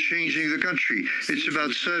about changing the country, it's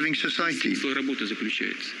about serving society.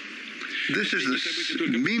 This is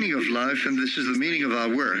the meaning of life, and this is the meaning of our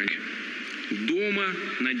work.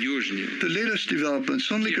 The latest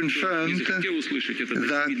developments only confirmed that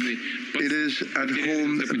it is at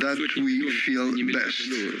home that we feel best.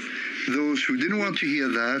 Those who didn't want to hear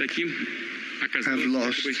that have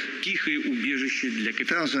lost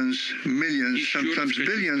thousands, millions, sometimes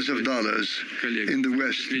billions of dollars in the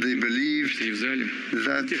West. They believed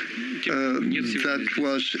that that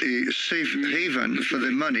was a safe haven for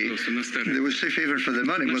their money. There was a safe haven for their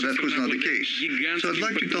money, but that was not the case. So I'd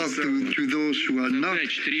like to talk to those who are not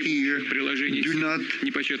here. Do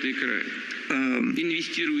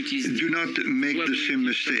not make the same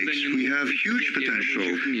mistakes. We have huge potential.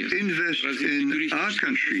 Invest in our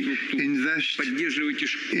country. Invest in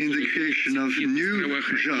the creation of new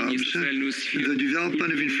jobs, the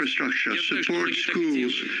development of infrastructure, support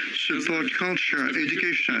schools, support culture,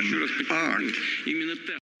 education, art.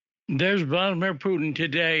 There's Vladimir Putin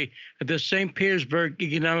today at the St. Petersburg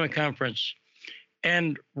Economic Conference.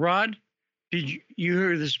 And Rod, did you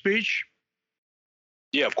hear the speech?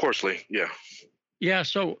 Yeah, of course, Lee. Yeah. Yeah,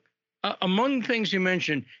 so among the things you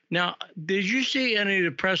mentioned, now, did you see any of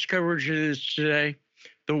the press coverage of this today?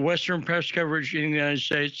 The Western press coverage in the United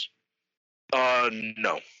States?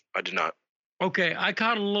 No, I did not. Okay, I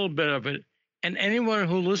caught a little bit of it. And anyone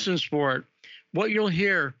who listens for it, what you'll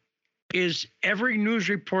hear is every news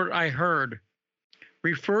report I heard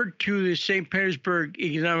referred to the St. Petersburg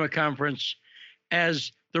Economic Conference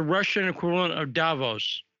as the Russian equivalent of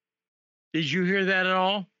Davos. Did you hear that at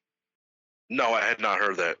all? No, I had not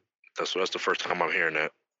heard that. That's the first time I'm hearing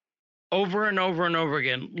that. Over and over and over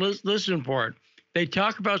again. Listen for it. They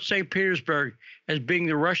talk about St. Petersburg as being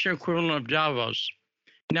the Russian equivalent of Davos.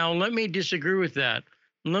 Now, let me disagree with that.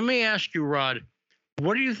 Let me ask you, Rod,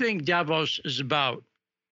 what do you think Davos is about?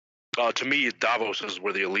 To me, Davos is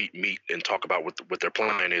where the elite meet and talk about what their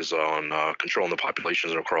plan is on controlling the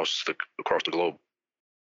populations across the globe.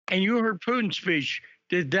 And you heard Putin's speech.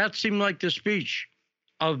 Did that seem like the speech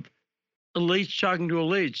of elites talking to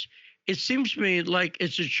elites? It seems to me like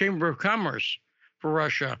it's a chamber of commerce for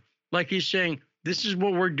Russia. Like he's saying, this is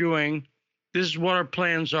what we're doing. This is what our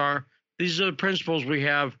plans are. These are the principles we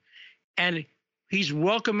have. And he's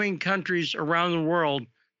welcoming countries around the world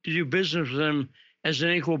to do business with him as an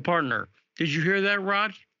equal partner. Did you hear that,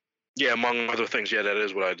 Rod? Yeah, among other things, yeah, that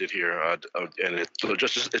is what I did hear. And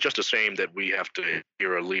it's just a shame that we have to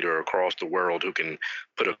hear a leader across the world who can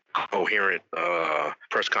put a coherent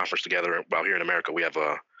press conference together. While here in America, we have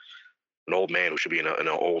an old man who should be in an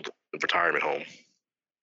old retirement home.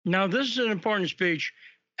 Now, this is an important speech.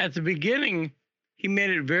 At the beginning, he made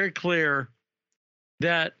it very clear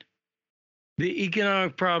that the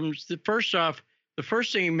economic problems, the first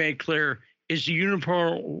thing he made clear is the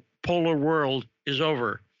unipolar world is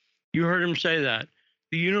over. You heard him say that.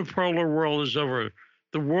 The unipolar world is over.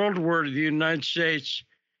 The world where the United States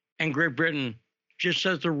and Great Britain just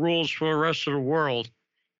set the rules for the rest of the world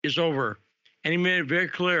is over. And he made it very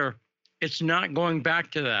clear it's not going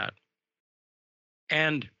back to that.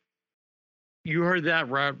 And you heard that,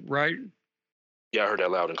 right? Yeah, I heard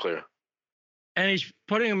that loud and clear. And he's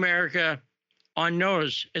putting America on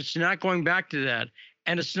notice. It's not going back to that.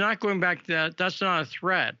 And it's not going back to that. That's not a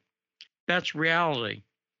threat. That's reality.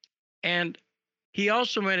 And he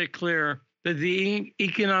also made it clear that the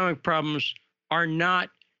economic problems are not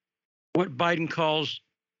what Biden calls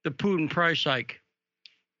the Putin price hike.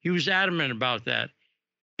 He was adamant about that.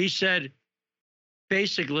 He said,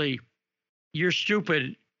 basically, you're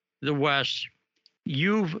stupid, the West.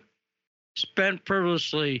 You've spent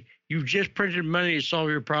frivolously. You've just printed money to solve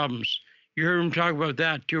your problems. You heard him talk about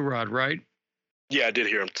that too, Rod, right? Yeah, I did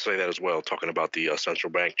hear him say that as well, talking about the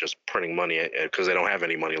central bank just printing money because they don't have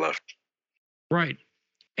any money left. Right.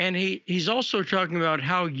 And he's also talking about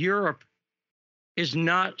how Europe is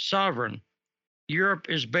not sovereign. Europe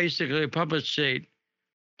is basically a puppet state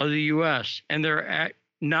of the U.S., and they're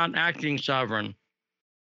not acting sovereign.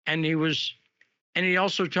 And he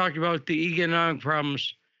also talked about the economic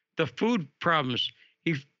problems, the food problems.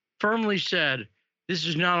 He firmly said, this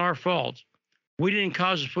is not our fault. We didn't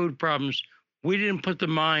cause the food problems. We didn't put the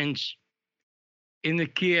mines in the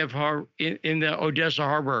Kiev harbor, in the Odessa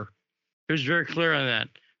harbor. He was very clear on that.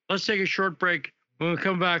 Let's take a short break. When we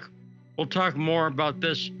come back, we'll talk more about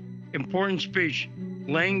this important speech,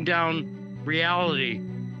 laying down reality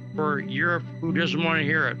for Europe who doesn't want to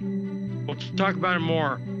hear it. We'll talk about it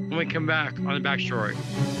more when we come back on The Backstory.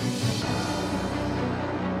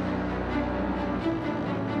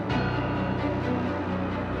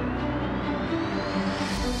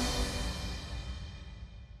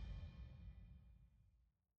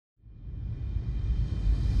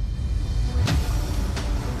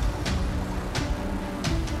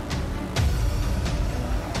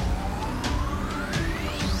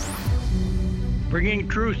 Bringing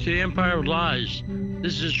truth to the empire of lies.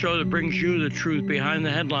 This is a show that brings you the truth behind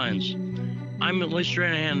the headlines. I'm Lee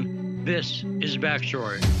Stranahan. This is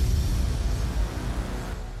Backstory.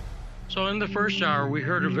 So in the first hour, we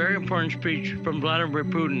heard a very important speech from Vladimir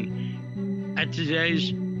Putin at today's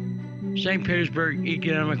St. Petersburg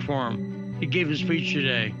Economic Forum. He gave a speech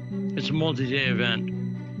today. It's a multi-day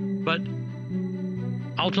event. But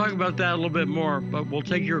I'll talk about that a little bit more, but we'll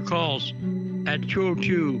take your calls at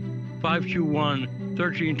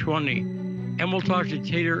 202-521-1320. And we'll talk to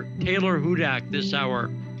Taylor Hudak this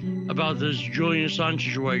hour about this Julian Assange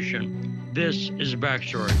situation. This is a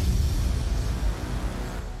Backstory.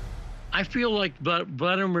 I feel like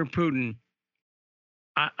Vladimir Putin,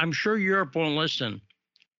 I'm sure Europe won't listen.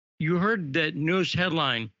 You heard that news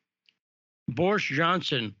headline, Boris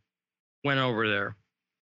Johnson went over there.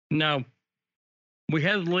 Now, we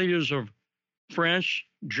had the leaders of France,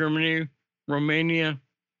 Germany, Romania,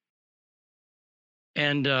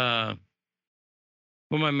 and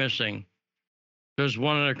who am I missing? There's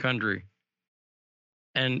one other country,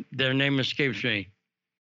 and their name escapes me.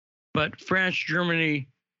 But France, Germany,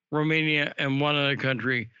 Romania, and one other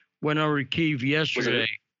country went over to Kyiv yesterday.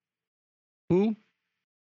 Who?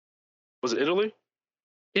 Was it Italy?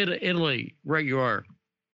 Italy, right you are.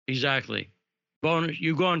 Exactly. Bonus.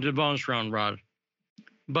 You go into the bonus round, Rod.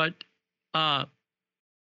 But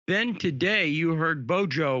then today you heard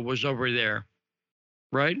Bojo was over there,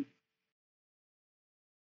 right?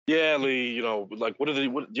 Yeah, Lee. Like what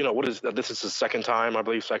is this is his second time, I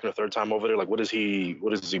believe, second or third time over there. Like, what does he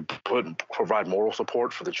provide moral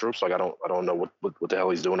support for the troops? Like, I don't know what the hell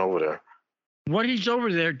he's doing over there. What he's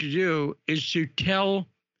over there to do is to tell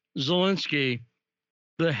Zelensky,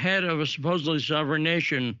 the head of a supposedly sovereign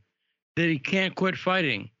nation, that he can't quit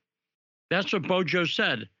fighting. That's what Bojo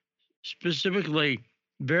said. Specifically,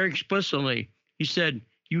 very explicitly, he said,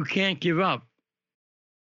 you can't give up.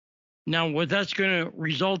 Now, what that's going to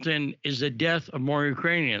result in is the death of more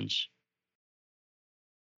Ukrainians.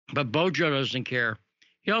 But Bojo doesn't care.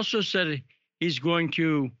 He also said he's going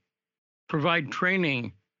to provide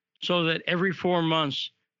training so that every 4 months,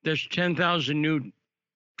 there's 10,000 new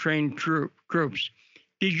trained troops.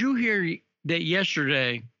 Did you hear that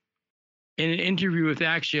yesterday in an interview with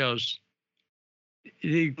Axios, the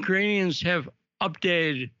Ukrainians have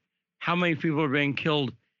updated how many people are being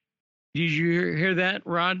killed? Did you hear that,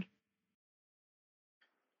 Rod?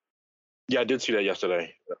 Yeah, I did see that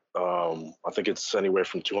yesterday. I think it's anywhere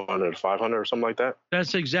from 200 to 500 or something like that.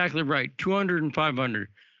 That's exactly right, 200 and 500.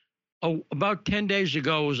 Oh, about 10 days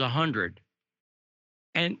ago, it was 100.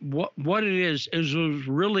 And what it is it was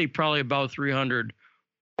really probably about 300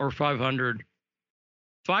 or 500.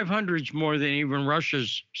 500 is more than even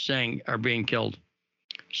Russia's saying are being killed.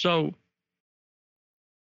 So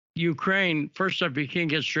Ukraine, first up, you can't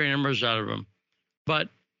get straight numbers out of them, but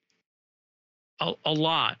a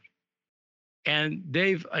lot. And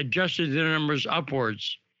they've adjusted their numbers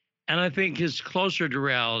upwards. And I think it's closer to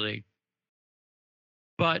reality.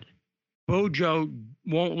 But Bojo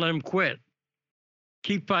won't let him quit.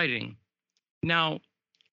 Keep fighting. Now,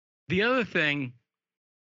 the other thing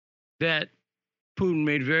that Putin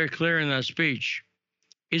made very clear in that speech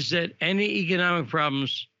is that any economic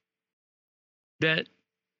problems that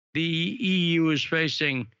the EU is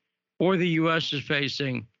facing or the US is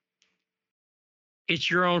facing, it's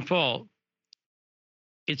your own fault.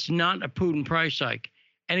 It's not a Putin price hike.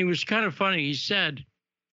 And he was kind of funny. He said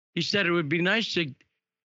it would be nice to,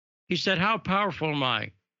 he said, how powerful am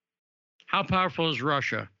I? How powerful is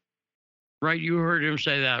Russia? Right? You heard him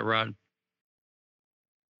say that, Rod.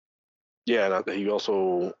 Yeah, and he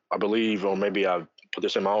also, I believe, or maybe I put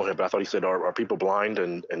this in my own head, but I thought he said, are people blind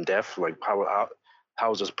and deaf? Like, how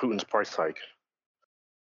is this Putin's price hike?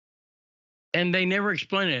 And they never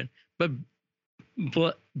explain it. But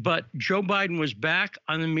Joe Biden was back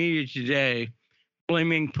on the media today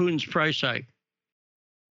blaming Putin's price hike.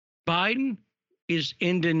 Biden is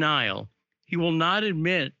in denial. He will not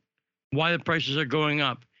admit why the prices are going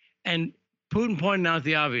up. And Putin pointed out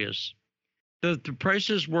the obvious, that the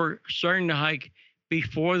prices were starting to hike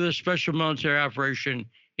before the special military operation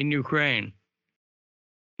in Ukraine.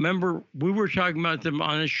 Remember, we were talking about them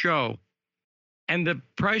on the show. And the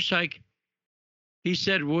price hike He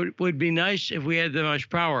said would be nice if we had that much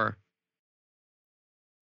power,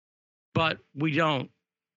 but we don't.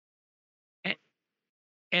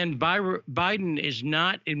 And Biden is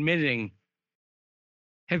not admitting.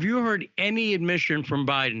 Have you heard any admission from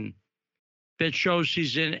Biden that shows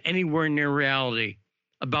he's in anywhere near reality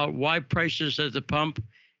about why prices at the pump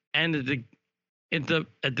and at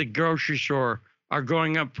the grocery store are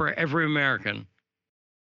going up for every American?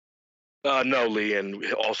 No, Lee, and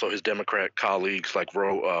also his Democrat colleagues like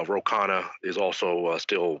Ro Khanna is also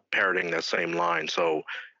still parroting that same line. So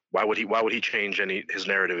why would he change his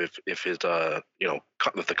narrative if his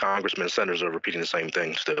if the congressmen and senators are repeating the same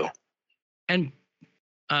thing still? And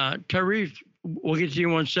Tarif, we'll get to you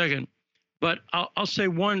in 1 second, but I'll say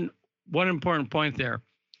one important point there.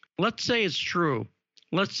 Let's say it's true.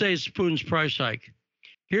 Let's say it's Putin's price hike.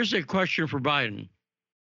 Here's a question for Biden.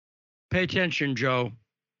 Pay attention, Joe.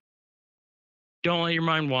 Don't let your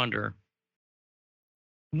mind wander.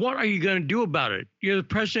 What are you going to do about it? You're the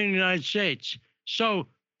president of the United States. So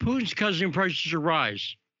Putin's causing prices to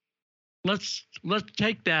rise. Let's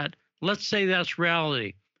take that. Let's say that's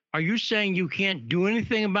reality. Are you saying you can't do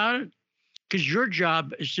anything about it? Because your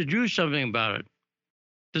job is to do something about it.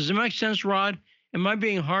 Does it make sense, Rod? Am I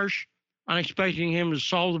being harsh on expecting him to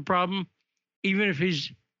solve the problem, even if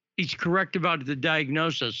he's correct about the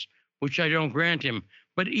diagnosis, which I don't grant him?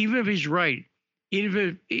 But even if he's right,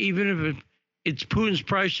 even if it's Putin's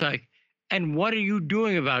price hike, and what are you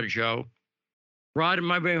doing about it, Joe? Rod,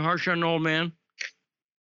 am I being harsh on an old man?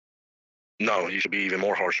 No, you should be even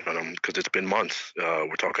more harsh on him because it's been months.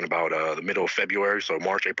 We're talking about the middle of February, so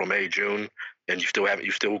March, April, May, June, and you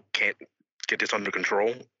still can't get this under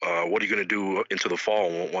control. What are you going to do into the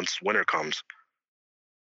fall once winter comes?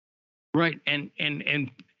 Right, and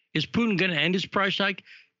is Putin going to end his price hike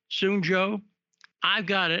soon, Joe? I've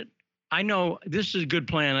got it. I know this is a good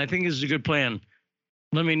plan. I think this is a good plan.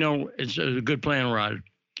 Let me know it's a good plan, Rod.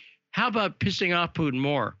 How about pissing off Putin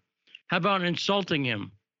more? How about insulting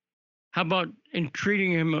him? How about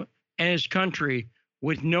treating him and his country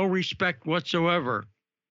with no respect whatsoever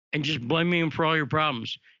and just blaming him for all your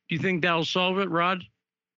problems? Do you think that'll solve it, Rod?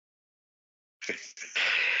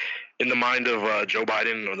 In the mind of Joe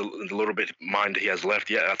Biden, or the little bit mind he has left,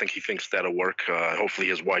 yeah, I think he thinks that'll work. Hopefully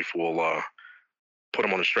his wife will put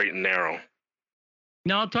him on the straight and narrow.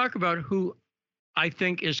 Now I'll talk about who I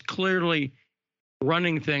think is clearly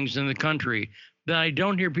running things in the country that I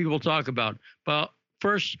don't hear people talk about. But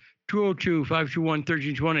first,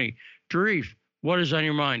 202-521-1320. Tarif, what is on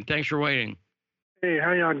your mind? Thanks for waiting. Hey,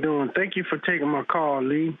 how y'all doing? Thank you for taking my call,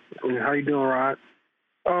 Lee. How you doing, Rod?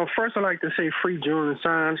 First, I'd like to say free Julian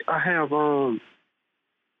Assange. I have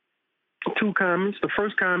two comments. The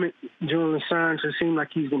first comment, Julian Assange, it seems like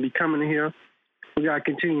he's going to be coming here. We got to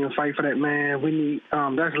continue to fight for that man. We need,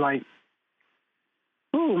 that's like,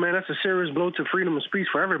 oh, man, that's a serious blow to freedom of speech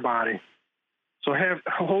for everybody. So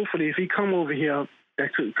hopefully, if he come over here,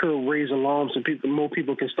 that could raise alarms and more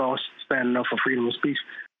people can start standing up for freedom of speech.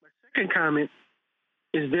 My second comment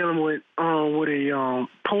is dealing with a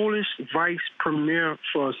Polish vice premier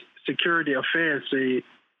for security affairs.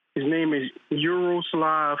 His name is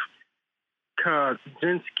Jaroslaw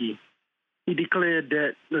Kaczynski. He declared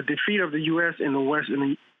that the defeat of the U.S. in the West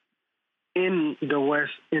in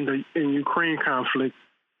the Ukraine conflict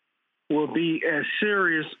will be as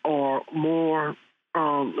serious or more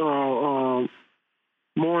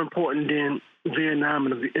important than Vietnam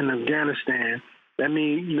and Afghanistan. That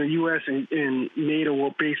means the U.S. and NATO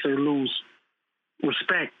will basically lose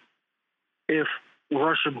respect if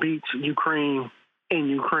Russia beats Ukraine in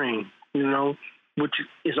Ukraine, which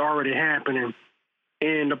is already happening.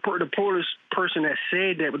 And the Polish person that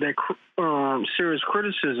said that with that serious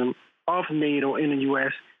criticism of NATO in the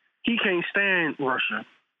U.S., he can't stand Russia.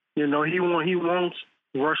 He wants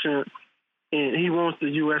Russia, and he wants the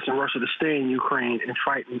U.S. and Russia to stay in Ukraine and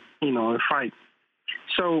fight.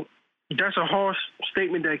 So that's a harsh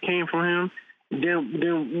statement that came from him.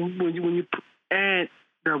 Then when you add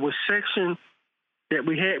the resection that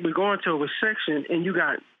we're going to a resection, and you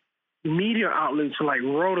got media outlets like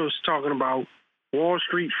Reuters talking about Wall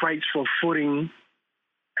Street fights for footing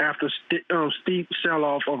after steep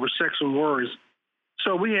sell-off of resection worries.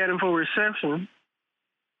 So we had him for reception.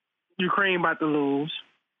 Ukraine about to lose,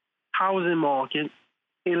 housing market,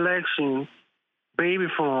 elections, baby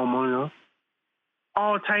formula,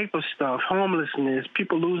 all type of stuff, homelessness,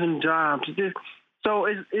 people losing jobs. So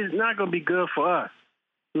it's not going to be good for us,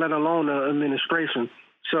 let alone the administration.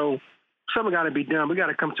 So something got to be done. We got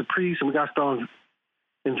to come to peace, and we got to start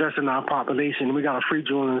investing in our population. And we got to free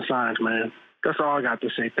Julian Assange, man. That's all I got to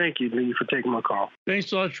say. Thank you, Lee, for taking my call.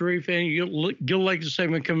 Thanks a lot, Sharif. And you'll like the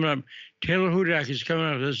segment coming up. Taylor Hudak is coming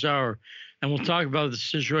up this hour, and we'll talk about the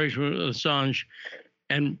situation with Assange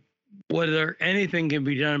and whether anything can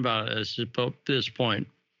be done about it at this point.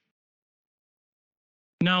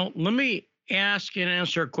 Now, let me ask and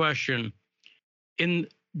answer a question in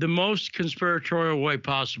the most conspiratorial way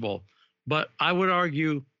possible, but I would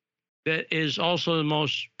argue that is also the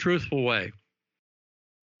most truthful way.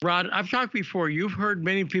 Rod, I've talked before. You've heard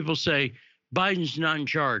many people say Biden's not in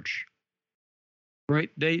charge, right?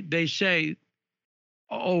 They say,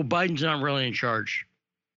 oh, Biden's not really in charge.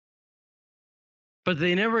 But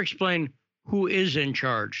they never explain who is in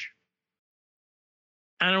charge.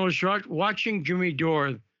 And I was watching Jimmy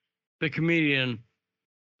Dore, the comedian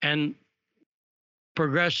and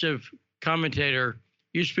progressive commentator,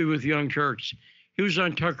 used to be with Young Turks. He was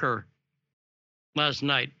on Tucker last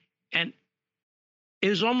night. And it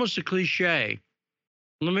was almost a cliche.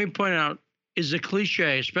 Let me point out, is a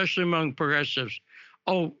cliche, especially among progressives.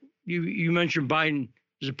 Oh, you mentioned Biden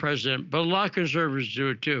as a president, but a lot of conservatives do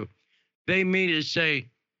it too. They immediately say,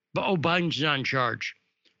 oh, Biden's not in charge.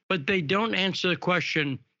 But they don't answer the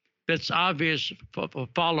question that's obvious for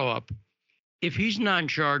follow-up. If he's not in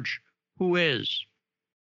charge, who is?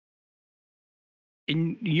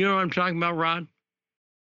 And you know what I'm talking about, Rod?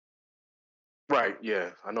 Right, yeah.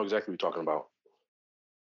 I know exactly what you're talking about.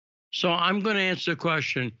 So I'm going to answer the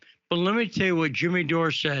question, but let me tell you what Jimmy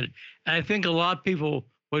Dore said, and I think a lot of people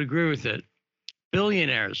would agree with it.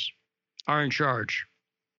 Billionaires are in charge,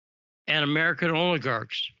 and American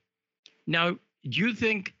oligarchs. Now, do you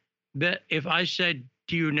think that if I said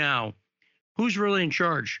to you now, who's really in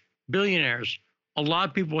charge? Billionaires. A lot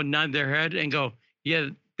of people would nod their head and go, yeah,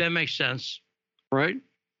 that makes sense, right?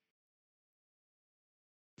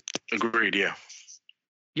 Agreed, yeah.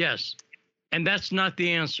 Yes, and that's not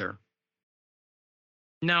the answer.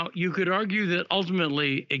 Now, you could argue that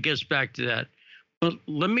ultimately it gets back to that, but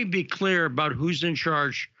let me be clear about who's in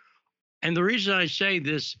charge. And the reason I say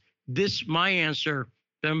this, my answer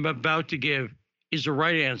that I'm about to give is the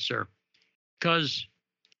right answer, because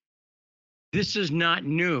this is not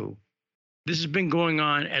new. This has been going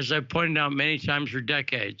on, as I've pointed out many times, for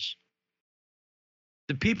decades.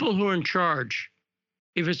 The people who are in charge,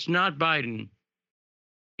 if it's not Biden,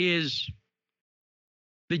 is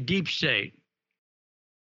the deep state,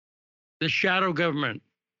 the shadow government,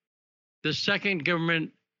 the second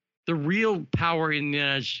government. The real power in the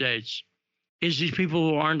United States is these people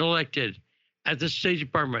who aren't elected at the State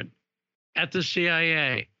Department, at the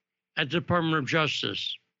CIA, at the Department of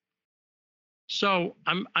Justice. So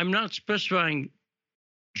I'm not specifying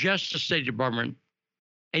just the State Department.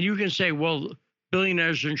 And you can say, well,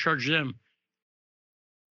 billionaires are in charge of them.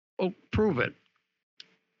 Oh, prove it.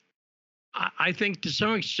 I think to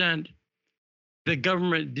some extent, the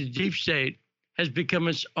government, the deep state, has become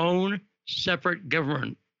its own separate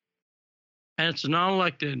government. And it's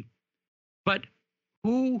non-elected. But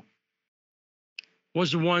who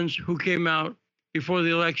was the ones who came out before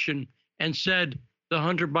the election and said the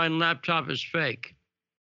Hunter Biden laptop is fake?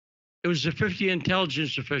 It was the 50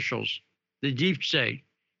 intelligence officials, the deep state,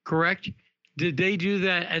 correct? Did they do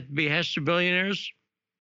that at the behest of billionaires?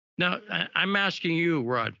 Now, I'm asking you,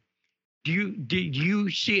 Rod, did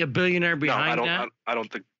you see a billionaire behind that? I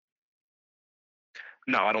don't think.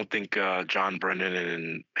 No, I don't think John Brennan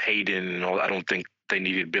and Hayden and all. I don't think they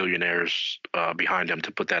needed billionaires behind them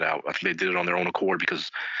to put that out. I think they did it on their own accord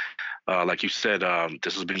because, like you said,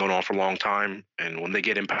 this has been going on for a long time. And when they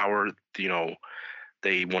get in power,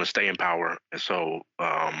 they want to stay in power. And so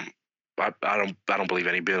I don't believe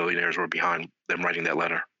any billionaires were behind them writing that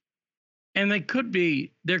letter. And there could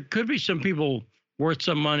be some people worth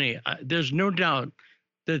some money. There's no doubt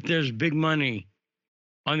that there's big money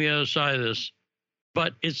on the other side of this,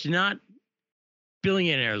 but it's not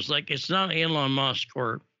billionaires. Like, it's not Elon Musk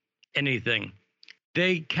or anything.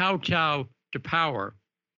 They kowtow to power.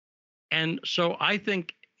 And so I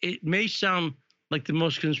think it may sound like the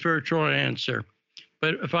most conspiratorial answer,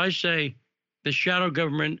 but if I say the shadow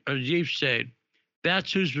government or the deep state,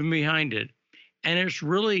 that's who's been behind it. And it's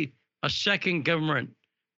really a second government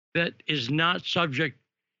that is not subject.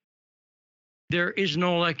 There is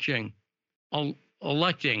no electing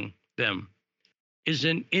them. Is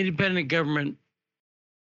an independent government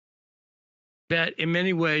that in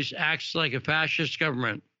many ways acts like a fascist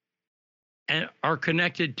government and are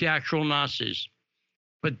connected to actual Nazis.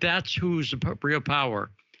 But that's who's the real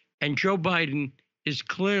power. And Joe Biden is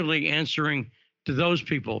clearly answering to those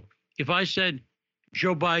people. If I said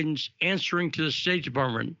Joe Biden's answering to the State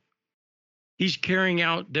Department, he's carrying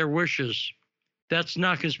out their wishes. That's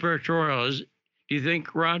not conspiratorial, do you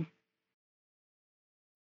think, Rod?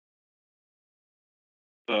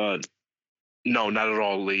 No, not at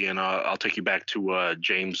all, Lee. And I'll take you back to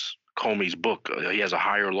James Comey's book. He has a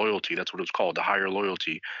higher loyalty. That's what it's called, the higher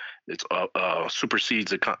loyalty. It's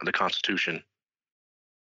supersedes the Constitution.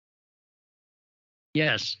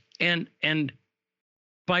 Yes, and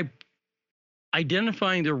by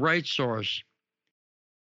identifying the right source.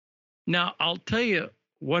 Now, I'll tell you,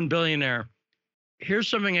 one billionaire. Here's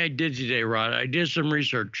something I did today, Rod. I did some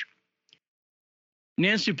research.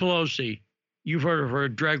 Nancy Pelosi, you've heard of her,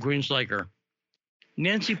 drag queens like her.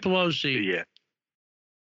 Nancy Pelosi, Yeah.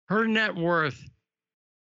 Her net worth,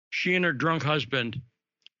 she and her drunk husband,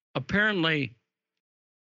 apparently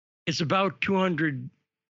it's about $200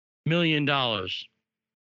 million. $200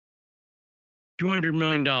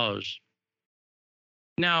 million.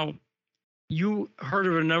 Now, you heard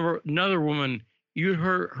of another woman, you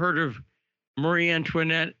heard of Marie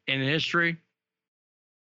Antoinette in history?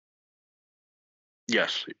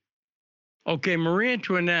 Yes. Okay, Marie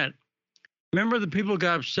Antoinette, remember the people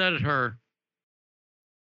got upset at her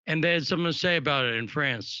and they had something to say about it in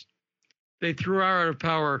France. They threw her out of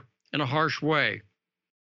power in a harsh way.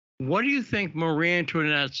 What do you think Marie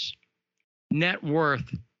Antoinette's net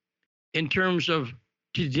worth in terms of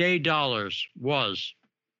today dollars was?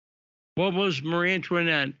 What was Marie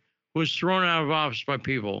Antoinette, who was thrown out of office by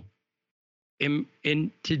people,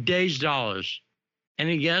 in today's dollars?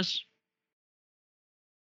 Any guess?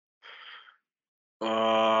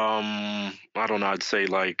 I don't know. I'd say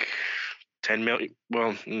like 10 million.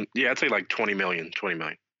 Well, yeah, I'd say like 20 million. 20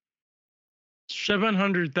 million.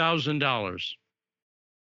 $700,000.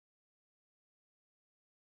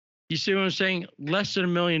 You see what I'm saying? Less than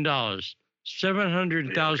 $1 million.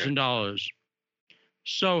 $700,000. Yeah, okay.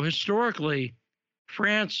 So historically,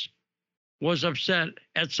 France was upset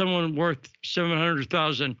at someone worth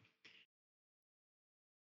 $700,000.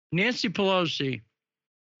 Nancy Pelosi,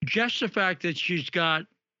 just the fact that she's got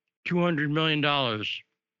 $200 million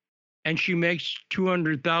and she makes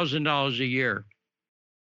 $200,000 a year.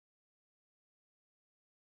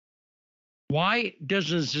 Why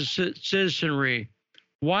doesn't the citizenry,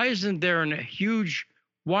 why isn't there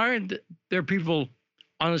why aren't there people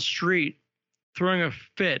on the street throwing a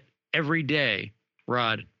fit every day,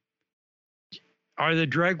 Rod? Are the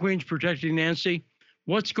drag queens protecting Nancy?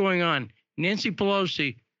 What's going on? Nancy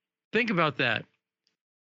Pelosi, think about that.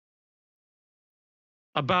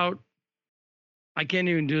 I can't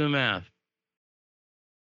even do the math,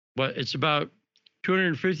 but it's about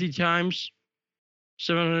 250 times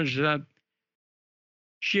 700.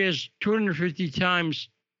 She has 250 times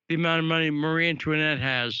the amount of money Marie Antoinette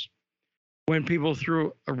has when people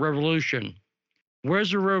threw a revolution.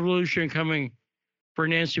 Where's the revolution coming for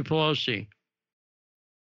Nancy Pelosi?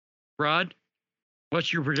 Rod,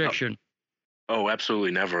 what's your prediction? Oh,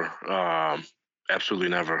 absolutely never. Absolutely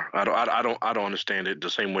never. I don't understand it the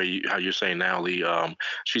same way how you're saying now, Lee.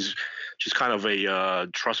 She's kind of a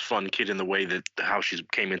trust fund kid in the way that how she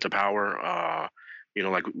came into power.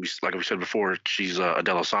 Like we said before, she's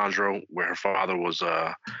Adele Alessandro, where her father was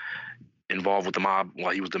involved with the mob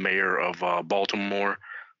while he was the mayor of Baltimore.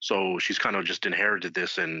 So she's kind of just inherited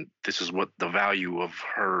this, and this is what the value of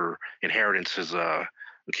her inheritance has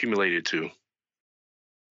accumulated to.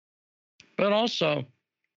 But also,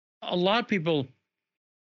 a lot of people,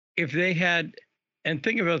 if they had, and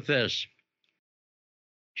think about this,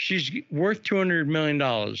 she's worth $200 million,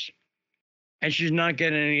 and she's not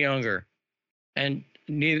getting any younger, and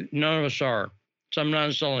none of us are, so I'm not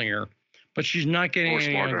insulting her, but she's not getting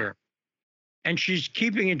any younger. And she's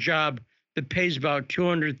keeping a job that pays about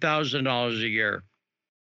 $200,000 a year.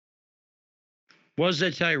 What does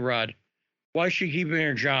that tell you, Rod? Why is she keeping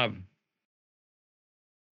her job?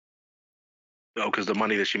 No, because the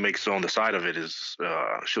money that she makes on the side of it is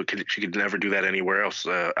she could never do that anywhere else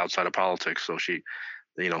outside of politics. So she,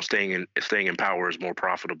 staying in power is more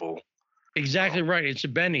profitable. Exactly right. It's a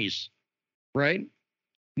bennies, right?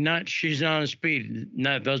 She's not on speed,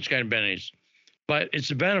 not those kind of bennies, but it's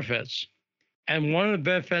the benefits. And one of the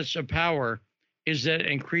benefits of power is that it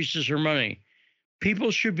increases her money.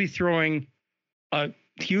 People should be throwing a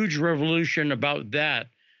huge revolution about that.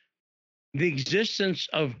 The existence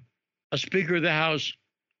of a Speaker of the House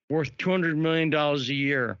worth $200 million a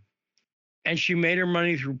year, and she made her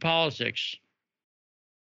money through politics.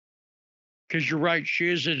 Because you're right, she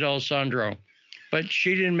is Adele Alessandro, but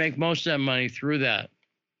she didn't make most of that money through that.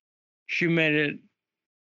 She made it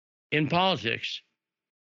in politics.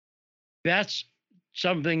 That's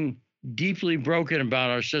something deeply broken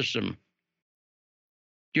about our system.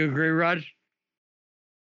 Do you agree, Rod?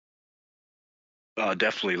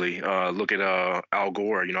 Definitely. Look at Al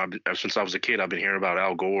Gore. Since I was a kid, I've been hearing about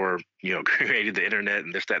Al Gore. Created the internet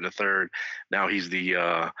and this, that, and the third. Now he's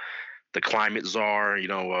the climate czar.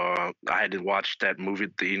 I had to watch that movie,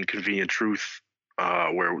 The Inconvenient Truth,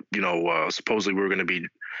 where supposedly we were going to be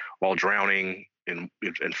all drowning in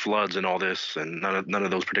floods and all this, and none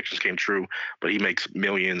of those predictions came true. But he makes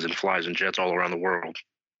millions and flies in jets all around the world.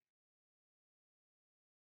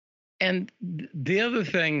 And the other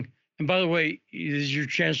thing, and by the way, this is your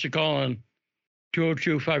chance to call on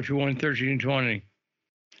 202-521-1320.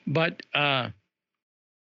 But the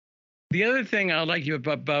other thing I like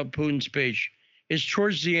about Putin's speech is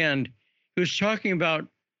towards the end, he was talking about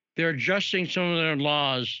they're adjusting some of their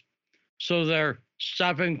laws so they're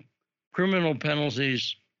stopping criminal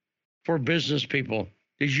penalties for business people.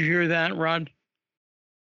 Did you hear that, Rod?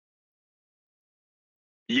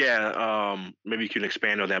 Yeah, maybe you can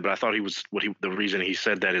expand on that. But I thought the reason he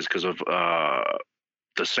said that is because of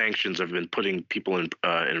the sanctions have been putting people in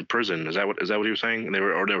prison. Is that what he was saying? And they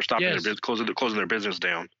were stopping their business, closing their business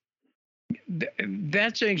down.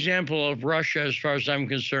 That's an example of Russia, as far as I'm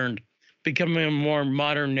concerned, becoming a more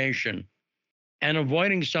modern nation and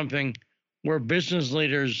avoiding something where business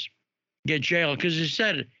leaders get jailed, because he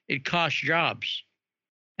said it costs jobs,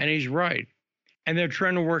 and he's right. And they're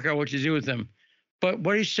trying to work out what to do with them. But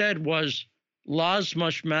what he said was laws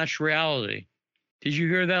must match reality. Did you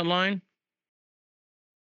hear that line?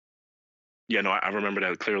 Yeah, no, I remember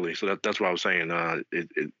that clearly. So that's what I was saying.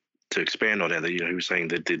 To expand on that, he was saying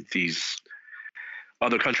that these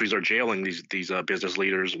other countries are jailing these business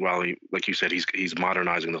leaders while he, like you said, he's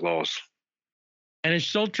modernizing the laws. And he's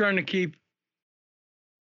still trying to keep.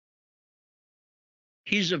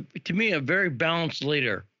 He's to me a very balanced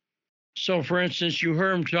leader. So, for instance, you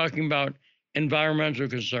heard him talking about environmental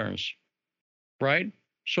concerns, right?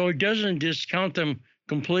 So he doesn't discount them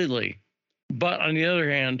completely. But on the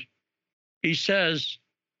other hand, he says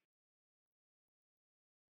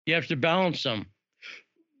you have to balance them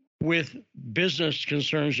with business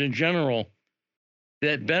concerns in general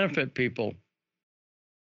that benefit people,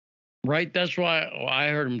 right? That's why I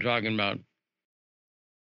heard him talking about.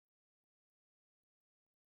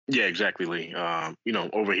 Yeah, exactly, Lee.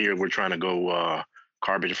 Over here we're trying to go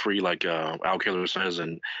carbon free, like Al Killer says,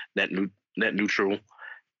 and net neutral.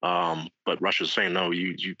 But Russia's saying no.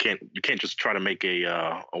 You can't just try to make a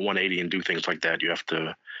 180 and do things like that. You have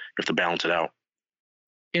to balance it out.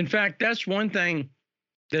 In fact, that's one thing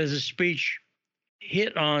that the speech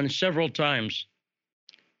hit on several times.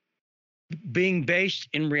 Being based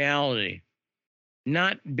in reality,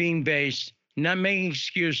 not being based, not making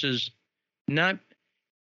excuses, not,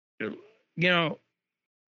 in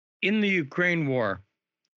the Ukraine war,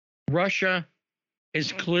 Russia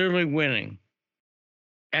is clearly winning.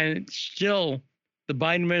 And still, the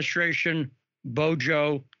Biden administration,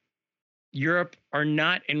 Bojo, Europe are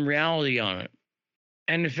not in reality on it.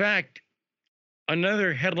 And in fact,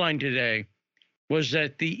 another headline today was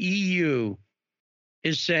that the EU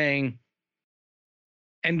is saying,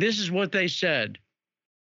 and this is what they said,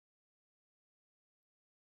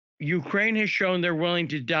 Ukraine has shown they're willing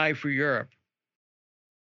to die for Europe.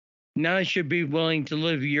 Now they should be willing to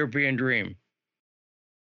live the European dream.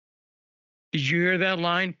 Did you hear that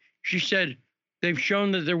line? She said they've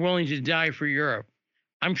shown that they're willing to die for Europe.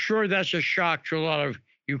 I'm sure that's a shock to a lot of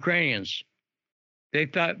Ukrainians. They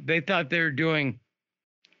thought they were doing,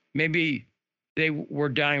 maybe they were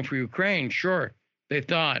dying for Ukraine, sure, they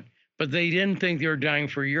thought, but they didn't think they were dying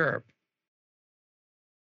for Europe.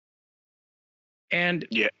 And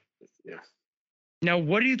yeah. Now,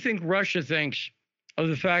 what do you think Russia thinks of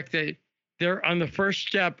the fact that they're on the first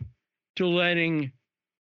step to letting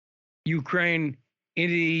Ukraine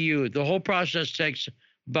into the EU? The whole process takes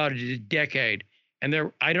about a decade,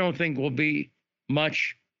 and I don't think will be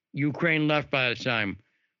much Ukraine left by the time.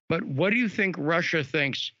 But what do you think Russia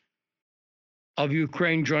thinks of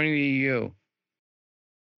Ukraine joining the EU?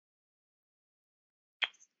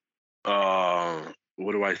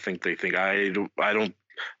 What do I think they think? I don't,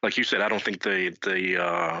 like you said, I don't think they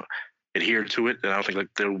adhere to it, and I don't think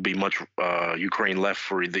there will be much Ukraine left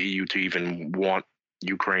for the EU to even want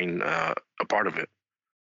Ukraine a part of it.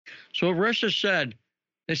 So what Russia said,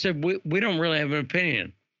 they said, we don't really have an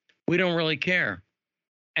opinion. We don't really care.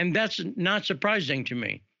 And that's not surprising to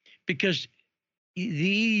me, because the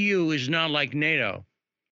EU is not like NATO.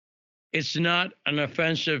 It's not an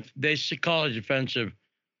offensive, they call it offensive,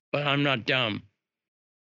 but I'm not dumb.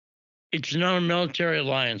 It's not a military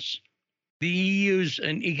alliance. The EU's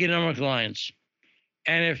an economic alliance.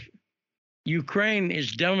 And if Ukraine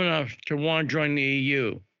is dumb enough to want to join the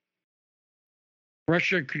EU,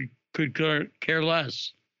 Russia could care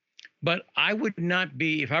less. But I would not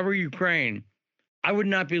be, if I were Ukraine, I would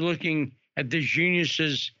not be looking at the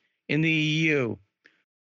geniuses in the EU.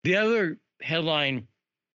 The other headline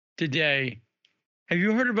today, have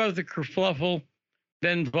you heard about the kerfluffle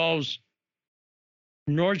that involves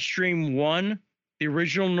Nord Stream 1, the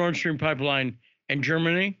original Nord Stream pipeline, and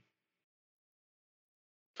Germany?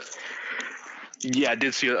 Yeah, I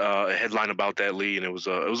did see a headline about that, Lee, and it was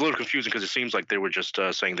a little confusing because it seems like they were just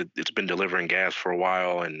saying that it's been delivering gas for a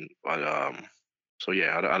while, and so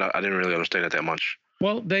yeah, I didn't really understand it that much.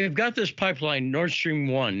 Well, they've got this pipeline, Nord Stream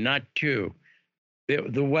 1, not 2.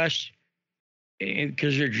 The West,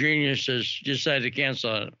 because they're geniuses, decided to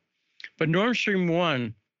cancel it. But Nord Stream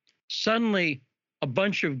 1, suddenly a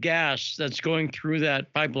bunch of gas that's going through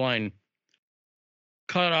that pipeline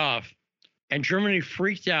cut off, and Germany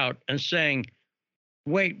freaked out and saying,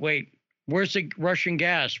 wait, where's the Russian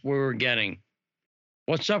gas we were getting?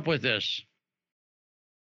 What's up with this?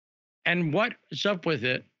 And what's up with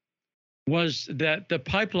it was that the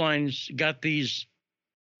pipelines got these,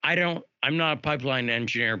 I'm not a pipeline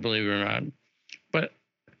engineer, believe it or not, but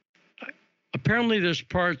apparently there's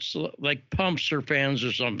parts like pumps or fans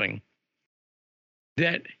or something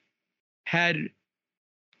that had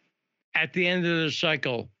at the end of the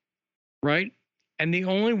cycle, right? And the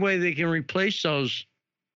only way they can replace those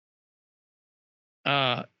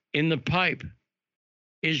in the pipe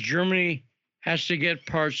is Germany has to get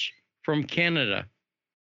parts from Canada.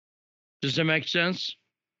 Does that make sense?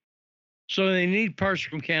 So they need parts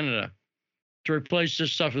from Canada to replace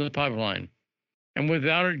this stuff in the pipeline. And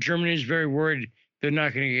without it, Germany is very worried they're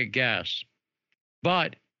not going to get gas.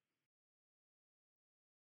 But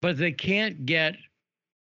they can't get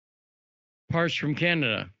parts from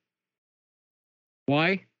Canada.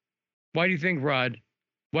 Why? Why do you think, Rod?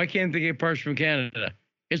 Why can't they get parts from Canada?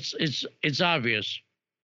 It's obvious.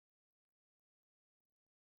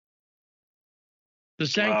 The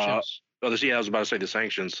sanctions. I was about to say the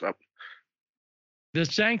sanctions. The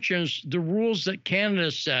sanctions, the rules that Canada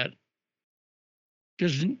set,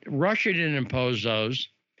 because Russia didn't impose those,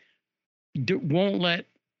 won't let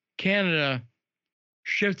Canada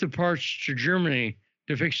ship the parts to Germany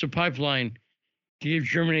to fix the pipeline to give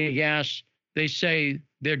Germany gas they say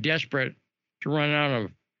they're desperate to run out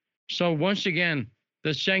of. So once again,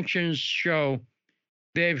 the sanctions show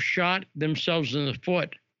they've shot themselves in the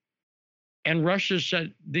foot. And Russia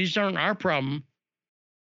said, these aren't our problem.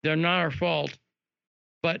 They're not our fault.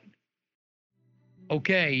 But,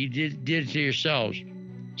 okay, you did it to yourselves.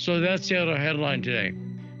 So that's the other headline today.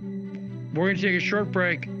 We're going to take a short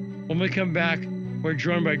break. When we come back, we're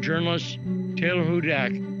joined by journalist Taylor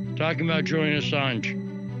Hudak talking about Julian Assange.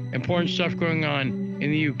 Important stuff going on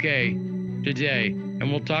in the UK today,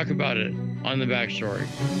 and we'll talk about it on The Backstory.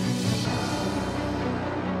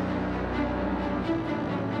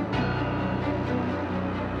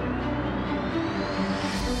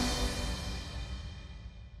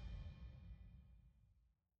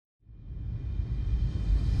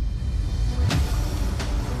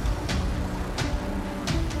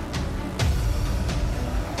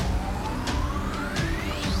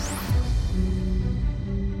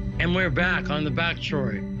 And we're back on The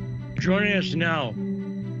Backstory. Joining us now,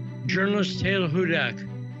 journalist Taylor Hudak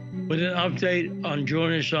with an update on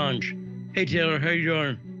Julian Assange. Hey, Taylor, how you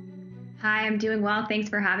doing? Hi, I'm doing well. Thanks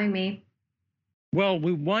for having me. Well,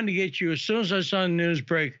 we wanted to get you, as soon as I saw the news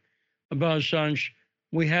break about Assange,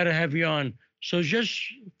 we had to have you on. So just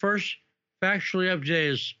first, factually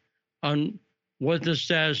update us on what the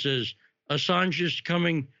status is. Assange is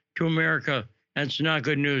coming to America, and it's not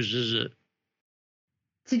good news, is it?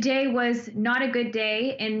 Today was not a good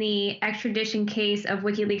day in the extradition case of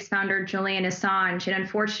WikiLeaks founder Julian Assange, and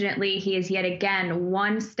unfortunately, he is yet again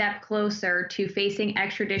one step closer to facing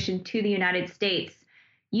extradition to the United States.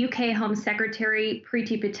 UK Home Secretary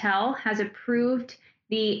Priti Patel has approved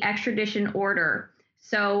the extradition order.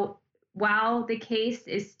 So while the case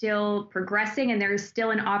is still progressing and there is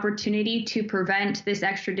still an opportunity to prevent this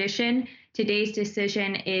extradition, today's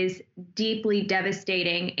decision is deeply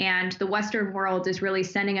devastating, and the Western world is really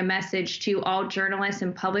sending a message to all journalists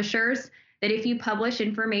and publishers that if you publish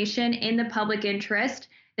information in the public interest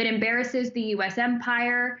that embarrasses the U.S.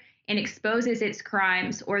 empire and exposes its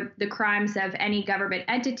crimes or the crimes of any government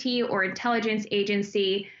entity or intelligence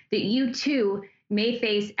agency, that you too may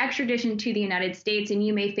face extradition to the United States and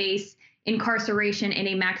you may face incarceration in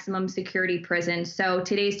a maximum security prison. So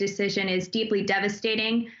today's decision is deeply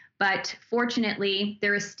devastating, but fortunately,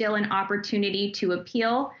 there is still an opportunity to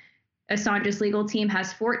appeal. Assange's legal team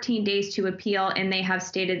has 14 days to appeal, and they have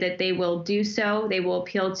stated that they will do so. They will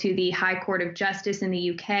appeal to the High Court of Justice in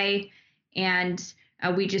the UK, and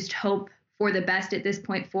we just hope for the best at this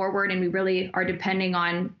point forward, and we really are depending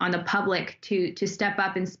on the public to step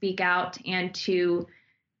up and speak out and to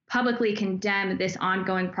publicly condemn this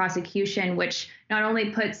ongoing prosecution, which not only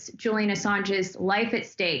puts Julian Assange's life at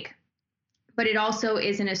stake, but it also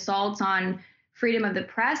is an assault on freedom of the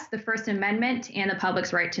press, the First Amendment, and the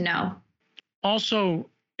public's right to know. Also,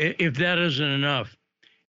 if that isn't enough,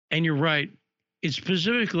 and you're right, it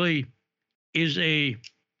specifically is a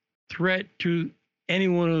threat to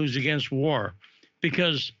anyone who's against war,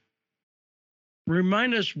 because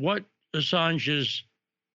remind us what Assange is,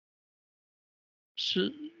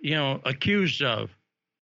 accused of.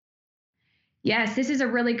 Yes, this is a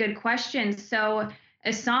really good question. So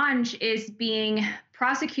Assange is being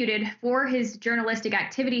prosecuted for his journalistic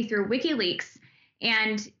activity through WikiLeaks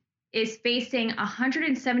and is facing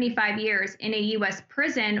 175 years in a U.S.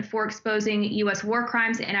 prison for exposing U.S. war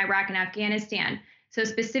crimes in Iraq and Afghanistan. So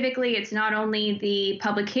specifically, it's not only the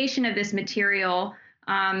publication of this material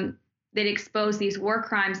that exposed these war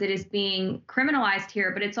crimes that is being criminalized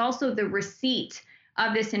here, but it's also the receipt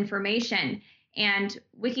of this information. And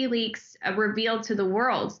WikiLeaks revealed to the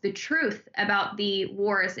world the truth about the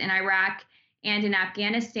wars in Iraq and in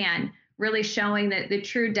Afghanistan, really showing that the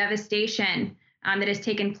true devastation that has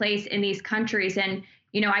taken place in these countries. And,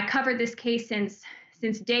 I covered this case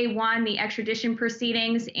since day one, the extradition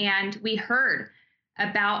proceedings, and we heard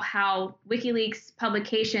about how WikiLeaks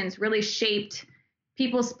publications really shaped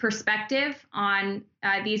people's perspective on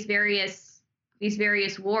these various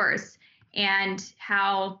wars, and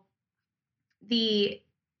how the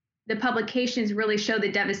publications really show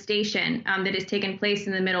the devastation that has taken place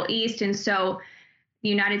in the Middle East. And so the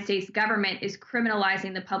United States government is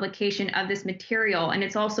criminalizing the publication of this material. And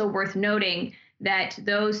it's also worth noting that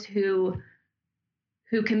those who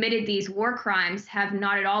committed these war crimes have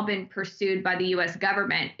not at all been pursued by the U.S.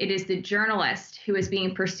 government. It is the journalist who is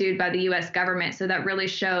being pursued by the U.S. government. So that really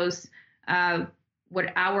shows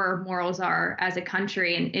what our morals are as a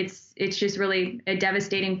country. And it's just really a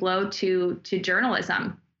devastating blow to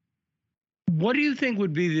journalism. What do you think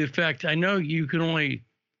would be the effect? I know you can only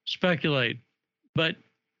speculate, but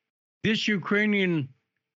this Ukrainian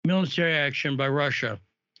military action by Russia,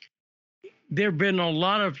 there have been a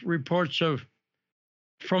lot of reports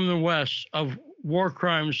from the West of war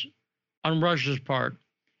crimes on Russia's part,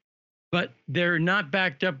 but they're not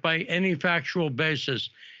backed up by any factual basis.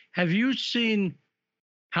 Have you seen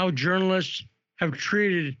how journalists have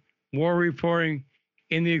treated war reporting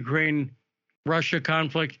in the Ukraine-Russia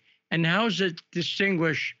conflict? And how is it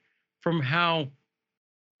distinguished from how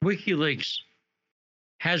WikiLeaks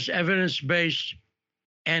has evidence-based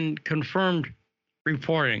and confirmed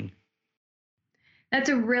reporting? That's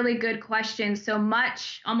a really good question.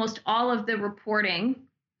 Almost all of the reporting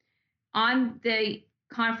on the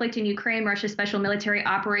conflict in Ukraine, Russia's special military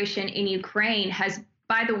operation in Ukraine,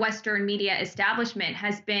 by the Western media establishment,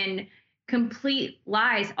 has been complete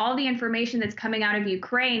lies. All the information that's coming out of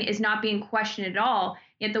Ukraine is not being questioned at all.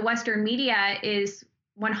 Yet the Western media is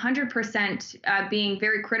 100% being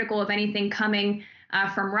very critical of anything coming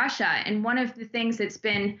from Russia. And one of the things that's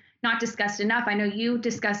been not discussed enough, I know you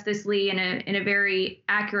discussed this, Lee, in a very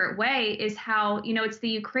accurate way, is how, it's the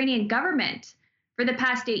Ukrainian government for the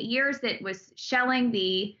past 8 years that was shelling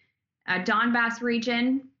the Donbass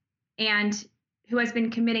region and who has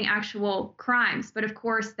been committing actual crimes. But of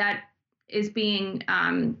course, that is being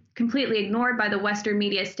completely ignored by the Western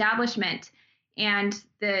media establishment. And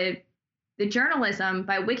the journalism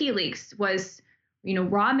by WikiLeaks was,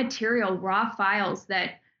 raw material, raw files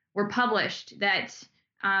that were published that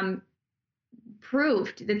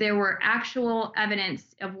proved that there were actual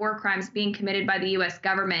evidence of war crimes being committed by the U.S.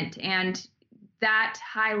 government. And that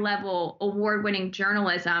high-level, award-winning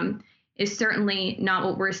journalism is certainly not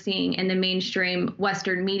what we're seeing in the mainstream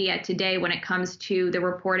Western media today when it comes to the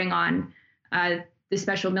reporting on the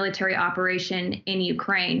special military operation in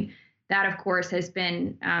Ukraine. That, of course, has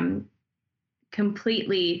been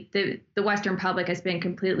completely, the Western public has been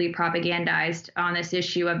completely propagandized on this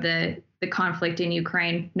issue of the conflict in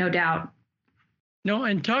Ukraine, no doubt. No,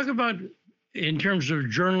 and talk about, in terms of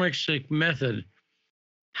journalistic method,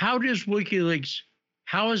 how does WikiLeaks,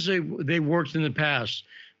 how has they worked in the past?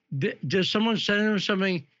 Does someone send them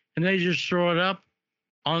something and they just throw it up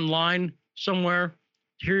online somewhere?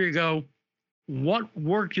 Here you go. What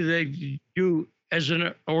work do they do as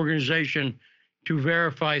an organization to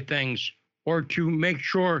verify things or to make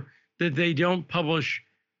sure that they don't publish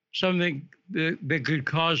something that could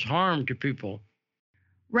cause harm to people?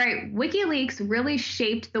 Right. WikiLeaks really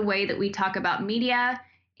shaped the way that we talk about media.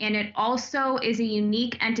 And it also is a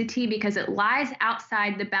unique entity because it lies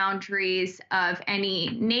outside the boundaries of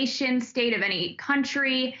any nation state, of any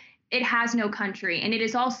country. it has no country, and it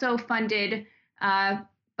is also funded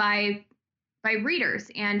by readers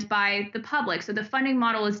and by the public. So the funding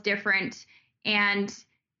model is different, and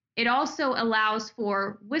it also allows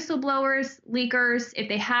for whistleblowers, leakers, if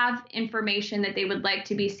they have information that they would like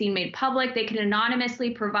to be seen made public, they can anonymously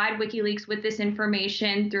provide WikiLeaks with this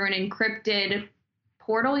information through an encrypted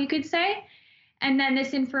portal, you could say. And then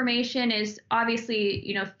this information is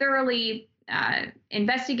obviously, thoroughly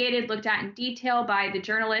investigated, looked at in detail by the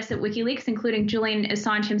journalists at WikiLeaks, including Julian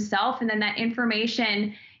Assange himself. And then that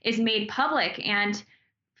information is made public. And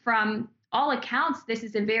from all accounts, this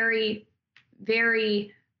is a very,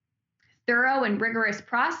 very thorough and rigorous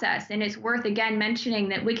process. And it's worth, again, mentioning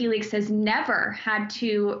that WikiLeaks has never had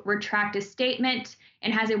to retract a statement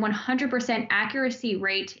and has a 100% accuracy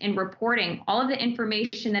rate in reporting. All of the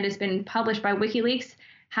information that has been published by WikiLeaks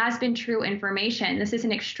has been true information. This is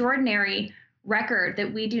an extraordinary record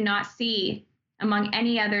that we do not see among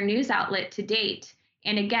any other news outlet to date.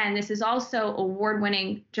 And again, this is also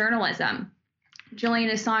award-winning journalism.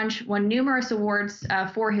 Julian Assange won numerous awards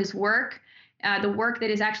for his work. The work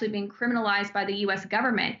that is actually being criminalized by the U.S.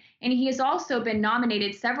 government. And he has also been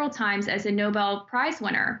nominated several times as a Nobel Prize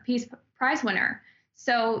winner, Peace Prize winner.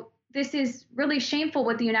 So this is really shameful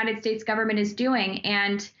what the United States government is doing,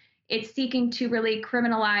 and it's seeking to really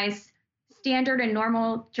criminalize standard and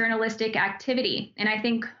normal journalistic activity. And I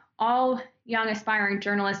think all young aspiring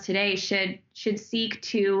journalists today should seek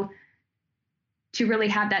to really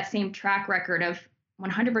have that same track record of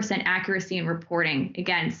 100% accuracy in reporting.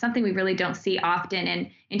 Again, something we really don't see often,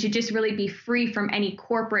 and to just really be free from any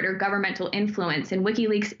corporate or governmental influence. And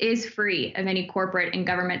WikiLeaks is free of any corporate and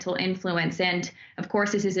governmental influence. And of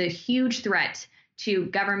course, this is a huge threat to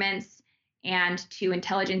governments and to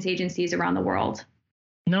intelligence agencies around the world.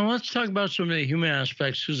 Now let's talk about some of the human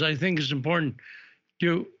aspects, because I think it's important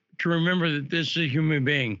to remember that this is a human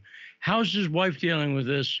being. How's his wife dealing with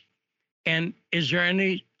this? And is there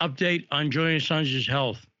any update on Julian Assange's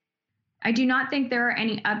health? I do not think there are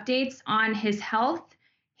any updates on his health.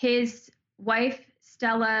 His wife,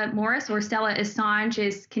 Stella Assange,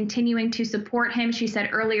 is continuing to support him. She said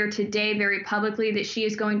earlier today very publicly that she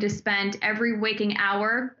is going to spend every waking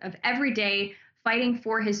hour of every day fighting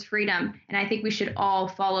for his freedom. And I think we should all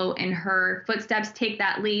follow in her footsteps, take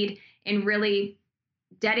that lead, and really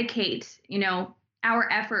dedicate, our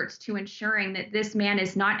efforts to ensuring that this man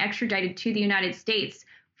is not extradited to the United States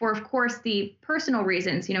for, of course, the personal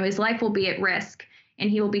reasons. His life will be at risk and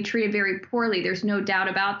he will be treated very poorly. There's no doubt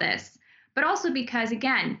about this. But also because,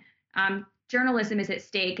 again, journalism is at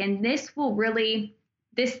stake. And this will really,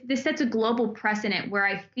 this sets a global precedent where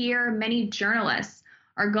I fear many journalists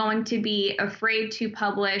are going to be afraid to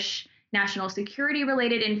publish national security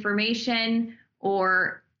related information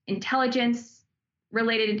or intelligence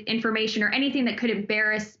related information or anything that could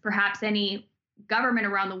embarrass perhaps any government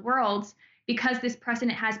around the world, because this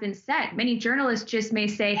precedent has been set. Many journalists just may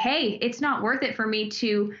say, hey, it's not worth it for me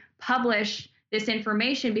to publish this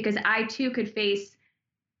information because I too could face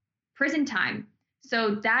prison time.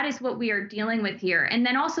 So that is what we are dealing with here. And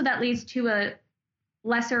then also that leads to a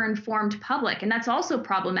lesser informed public, and that's also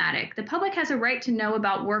problematic. The public has a right to know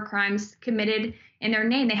about war crimes committed in their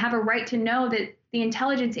name. They have a right to know that the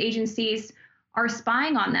intelligence agencies are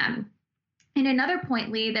spying on them. And another point,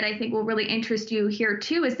 Lee, that I think will really interest you here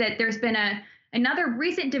too, is that there's been another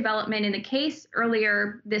recent development in the case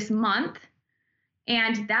earlier this month.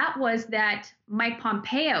 And that was that Mike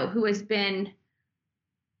Pompeo, who has been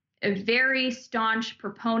a very staunch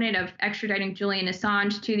proponent of extraditing Julian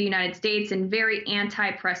Assange to the United States and very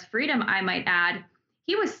anti-press freedom, I might add,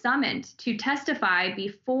 he was summoned to testify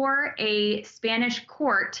before a Spanish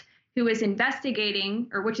court which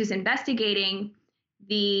is investigating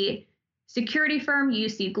the security firm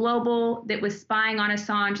UC Global that was spying on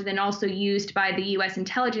Assange, and then also used by the U.S.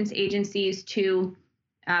 intelligence agencies to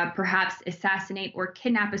perhaps assassinate or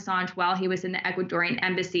kidnap Assange while he was in the Ecuadorian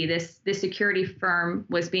embassy. This security firm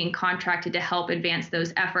was being contracted to help advance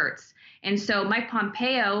those efforts. And so Mike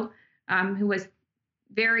Pompeo, who was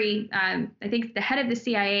I think the head of the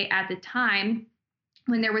CIA at the time,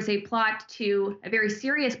 when there was a very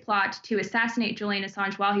serious plot to assassinate Julian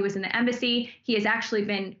Assange while he was in the embassy, he has actually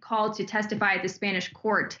been called to testify at the Spanish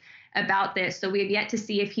court about this. So we have yet to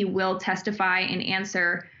see if he will testify and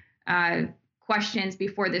answer questions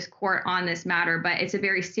before this court on this matter. But it's a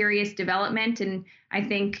very serious development, and I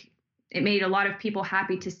think it made a lot of people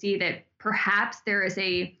happy to see that perhaps there is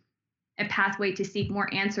a pathway to seek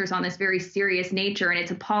more answers on this very serious nature. And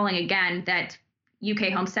it's appalling, again, that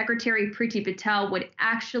UK Home Secretary Priti Patel would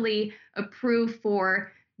actually approve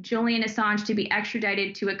for Julian Assange to be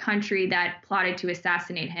extradited to a country that plotted to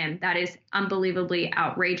assassinate him. That is unbelievably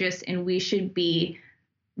outrageous, and we should be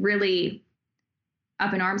really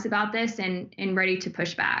up in arms about this and ready to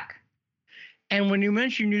push back. And when you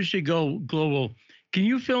mentioned UC Global, can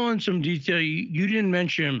you fill in some detail? You didn't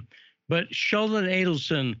mention, but Sheldon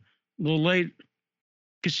Adelson, the late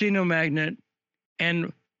casino magnate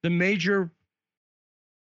and the major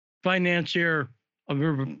financier of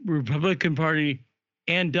the Republican Party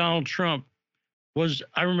and Donald Trump, was,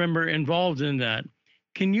 I remember, involved in that.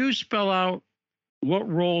 Can you spell out what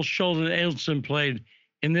role Sheldon Adelson played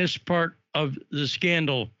in this part of the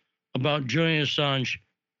scandal about Julian Assange?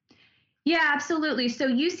 Yeah, absolutely. So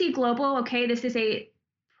UC Global, okay, this is a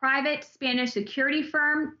private Spanish security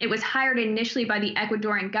firm. It was hired initially by the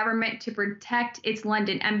Ecuadorian government to protect its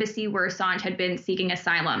London embassy where Assange had been seeking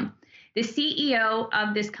asylum. The CEO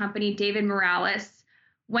of this company, David Morales,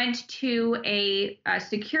 went to a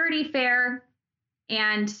security fair,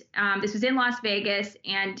 and this was in Las Vegas,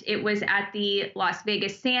 and it was at the Las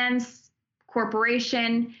Vegas Sands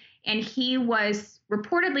Corporation, and he was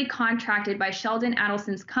reportedly contracted by Sheldon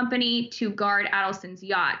Adelson's company to guard Adelson's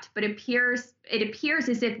yacht. But it appears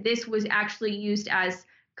as if this was actually used as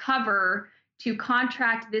cover to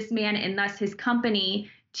contract this man and thus his company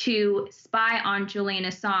to spy on Julian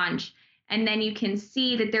Assange. And then you can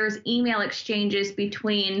see that there's email exchanges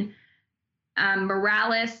between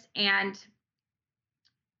Morales and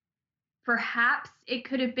perhaps it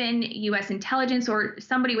could have been U.S. intelligence or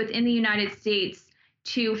somebody within the United States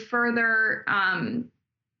to further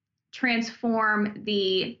transform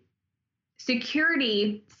the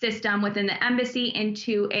security system within the embassy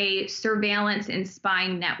into a surveillance and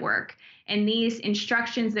spying network. And these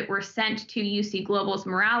instructions that were sent to UC Global's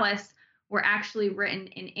Morales were actually written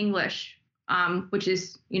in English, which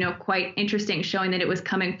is, quite interesting, showing that it was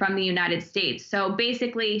coming from the United States. So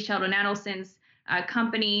basically, Sheldon Adelson's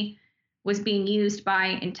company was being used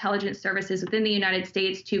by intelligence services within the United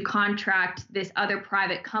States to contract this other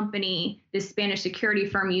private company, this Spanish security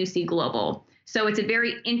firm, UC Global. So it's a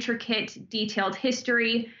very intricate, detailed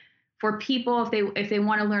history for people if they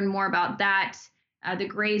want to learn more about that. The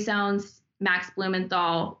Gray Zones, Max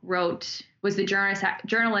Blumenthal was the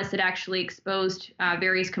journalist that actually exposed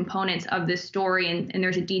various components of this story, and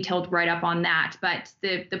there's a detailed write-up on that. But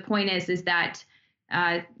the point is that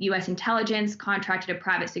U.S. intelligence contracted a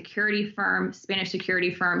private security firm, Spanish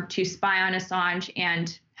security firm, to spy on Assange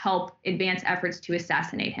and help advance efforts to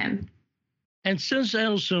assassinate him. And since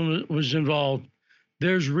Adelson was involved,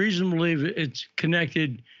 there's reason to believe it's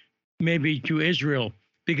connected maybe to Israel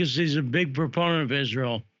because he's a big proponent of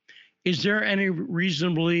Israel. Is there any reason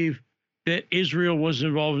to believe that Israel was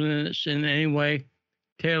involved in this in any way,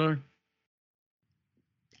 Taylor?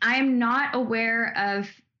 I am not aware of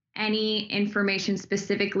any information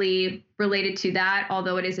specifically related to that,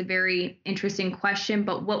 although it is a very interesting question.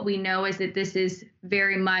 But what we know is that this is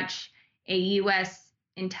very much a U.S.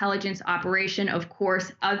 intelligence operation. Of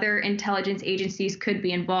course, other intelligence agencies could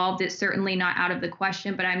be involved. It's certainly not out of the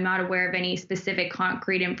question, but I'm not aware of any specific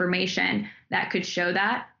concrete information that could show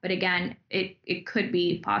that. But again, it could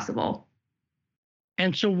be possible.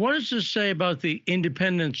 And so what does this say about the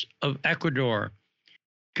independence of Ecuador?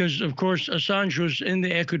 Because, of course, Assange was in the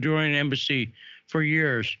Ecuadorian embassy for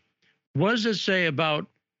years. What does it say about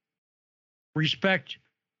respect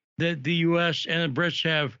that the U.S. and the Brits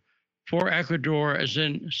have for Ecuador as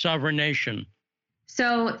a sovereign nation?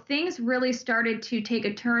 So things really started to take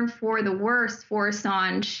a turn for the worse for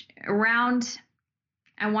Assange around,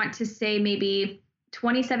 I want to say maybe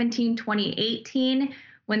 2017, 2018,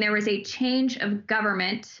 when there was a change of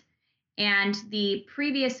government and the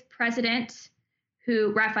previous president,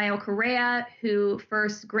 Rafael Correa, who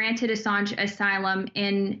first granted Assange asylum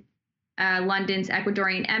in London's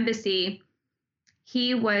Ecuadorian embassy,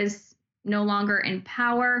 he was no longer in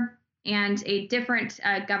power, and a different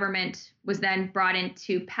government was then brought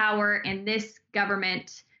into power, and this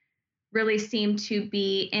government really seemed to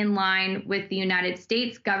be in line with the United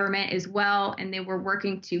States government as well, and they were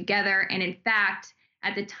working together. And in fact,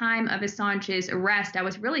 at the time of Assange's arrest, I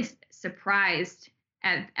was really surprised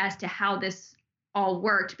as to how this all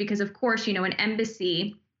worked, because of course, an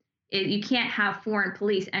embassy, you can't have foreign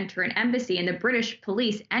police enter an embassy, and the British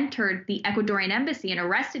police entered the Ecuadorian embassy and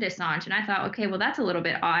arrested Assange. And I thought, okay, well, that's a little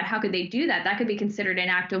bit odd. How could they do that? That could be considered an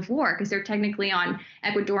act of war because they're technically on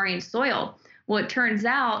Ecuadorian soil. Well, it turns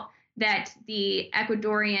out that the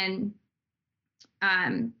Ecuadorian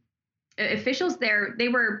officials there, they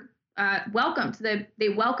were welcomed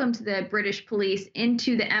the British police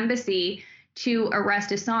into the embassy to arrest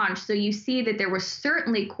Assange. So you see that there was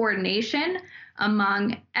certainly coordination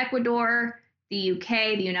among Ecuador, the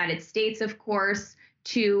UK, the United States, of course,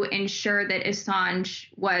 to ensure that Assange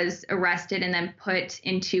was arrested and then put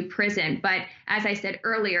into prison. But as I said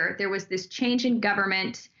earlier, there was this change in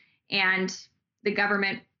government, and the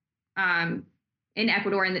government in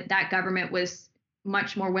Ecuador, and that government was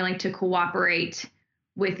much more willing to cooperate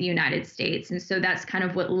with the United States. And so that's kind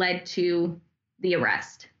of what led to the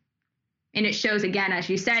arrest. And it shows, again, as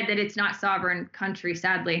you said, that it's not sovereign country,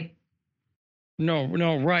 sadly. No,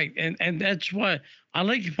 right. And that's why I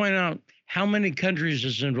like to point out how many countries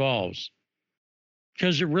this involves,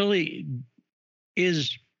 because it really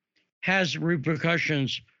has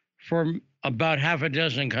repercussions for about half a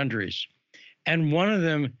dozen countries. And one of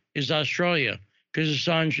them is Australia, because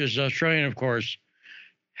Assange is Australian, of course.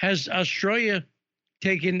 Has Australia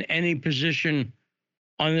taken any position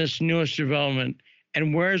on this newest development?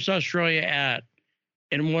 And where's Australia at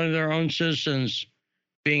in one of their own citizens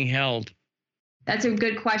being held? That's a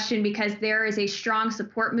good question, because there is a strong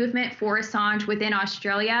support movement for Assange within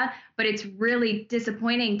Australia, but it's really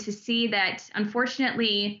disappointing to see that,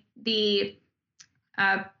 unfortunately, the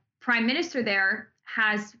prime minister there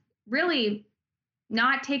has really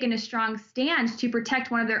not taken a strong stand to protect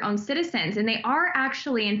one of their own citizens. And they are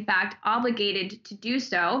actually, in fact, obligated to do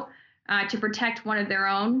so, to protect one of their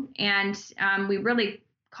own. And we really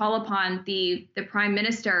call upon the prime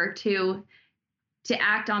minister to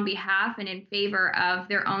act on behalf and in favor of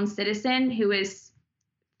their own citizen who is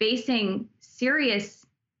facing serious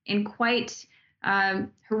and quite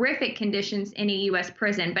horrific conditions in a U.S.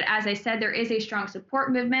 prison. But as I said, there is a strong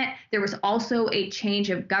support movement. There was also a change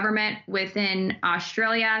of government within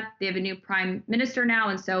Australia. They have a new prime minister now,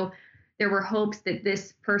 and so there were hopes that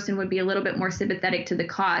this person would be a little bit more sympathetic to the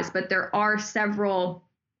cause. But there are several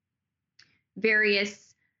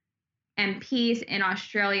various MPs in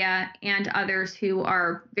Australia and others who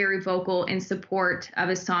are very vocal in support of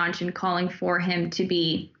Assange and calling for him to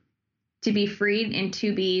be freed and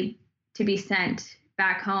to be sent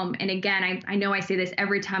back home. And again, I know I say this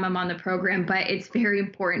every time I'm on the program, but it's very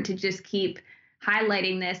important to just keep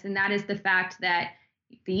highlighting this. And that is the fact that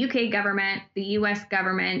the UK government, the US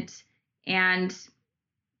government, and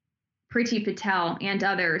Priti Patel and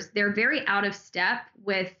others, they're very out of step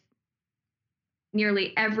with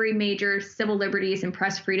nearly every major civil liberties and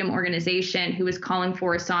press freedom organization who is calling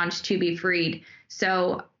for Assange to be freed.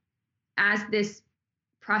 So as this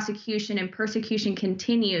prosecution and persecution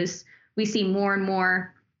continues, we see more and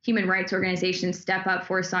more human rights organizations step up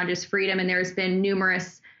for Assange's freedom, and there's been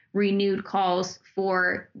numerous renewed calls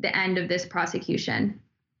for the end of this prosecution.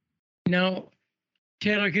 Now,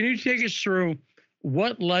 Taylor, can you take us through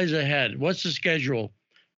what lies ahead? What's the schedule?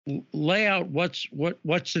 Lay out what's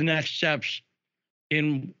the next steps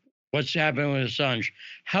in what's happening with Assange.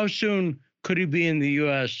 How soon could he be in the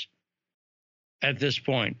U.S. at this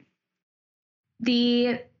point?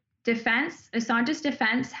 The defense, Assange's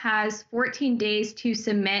defense, has 14 days to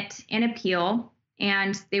submit an appeal,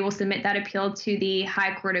 and they will submit that appeal to the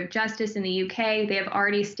High Court of Justice in the UK. They have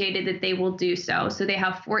already stated that they will do so. So they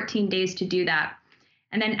have 14 days to do that.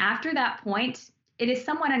 And then after that point, it is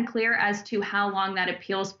somewhat unclear as to how long that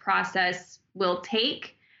appeals process will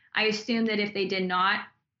take. I assume that if they did not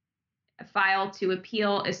file to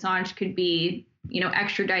appeal, Assange could be,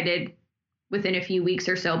 extradited within a few weeks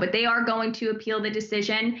or so. But they are going to appeal the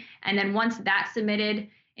decision. And then once that's submitted,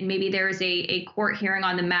 and maybe there is a court hearing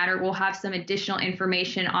on the matter, we'll have some additional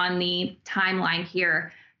information on the timeline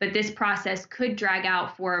here. But this process could drag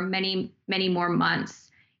out for many, many more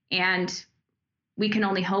months. And we can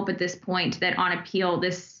only hope at this point that on appeal,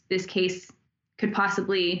 this case could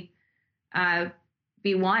possibly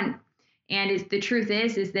be won. And the truth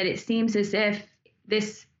is that it seems as if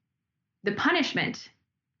the punishment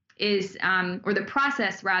is, or the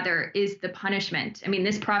process rather, is the punishment. I mean,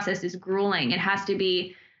 this process is grueling. It has to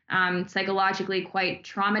be psychologically quite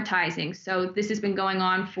traumatizing. So this has been going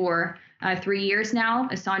on for 3 years now.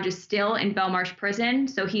 Assange is still in Belmarsh prison,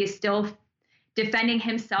 so he is still defending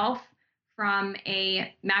himself from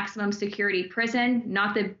a maximum security prison.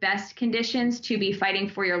 Not the best conditions to be fighting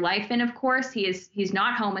for your life in, of course. He's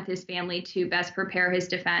not home with his family to best prepare his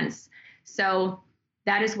defense. So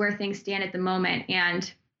that is where things stand at the moment.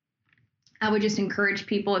 And I would just encourage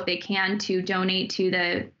people, if they can, to donate to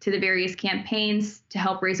the various campaigns to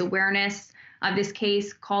help raise awareness of this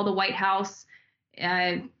case. Call the White House,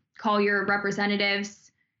 call your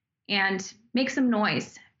representatives, and make some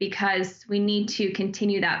noise, because we need to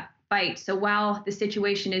continue that fight. So while the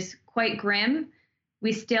situation is quite grim,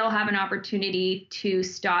 we still have an opportunity to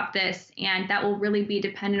stop this, and that will really be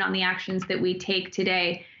dependent on the actions that we take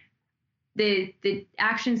today. The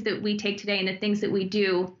actions that we take today and the things that we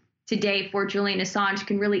do today for Julian Assange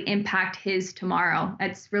can really impact his tomorrow.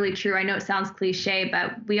 That's really true. I know it sounds cliche,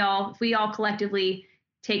 but if we all collectively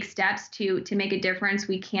take steps to make a difference,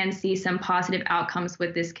 we can see some positive outcomes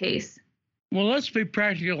with this case. Well, let's be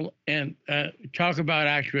practical and talk about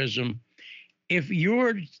activism. If you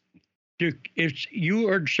urge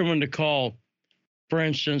someone to call, for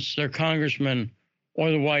instance, their congressman or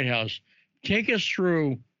the White House, take us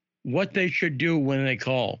through what they should do when they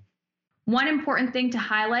call. One important thing to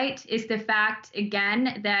highlight is the fact,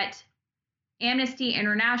 again, that Amnesty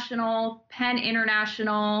International, PEN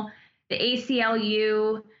International, the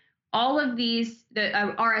ACLU, all of these, the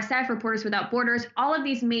RSF, Reporters Without Borders, all of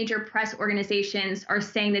these major press organizations are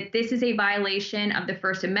saying that this is a violation of the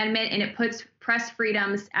First Amendment and it puts press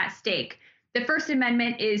freedoms at stake. The First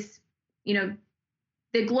Amendment is,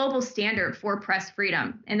 the global standard for press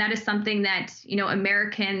freedom. And that is something that,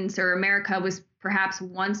 Americans or America was perhaps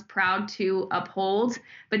once proud to uphold,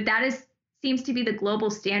 but that seems to be the global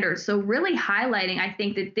standard. So really highlighting, I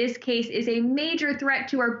think, that this case is a major threat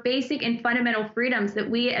to our basic and fundamental freedoms that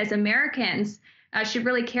we as Americans should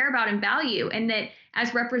really care about and value, and that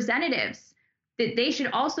as representatives, that they should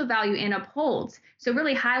also value and uphold. So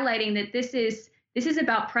really highlighting that this is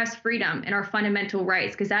about press freedom and our fundamental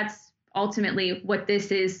rights, because that's ultimately what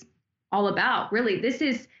this is all about. Really, this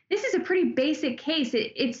is a pretty basic case.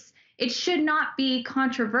 It should not be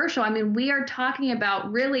controversial. I mean, we are talking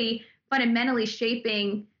about really fundamentally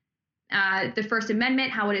shaping the First Amendment,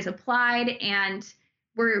 how it is applied, and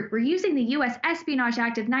we're using the U.S. Espionage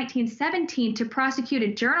Act of 1917 to prosecute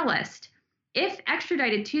a journalist. If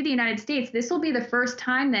extradited to the United States, this will be the first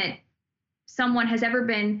time that someone has ever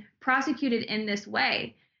been prosecuted in this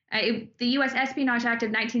way. The U.S. Espionage Act of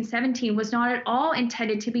 1917 was not at all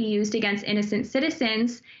intended to be used against innocent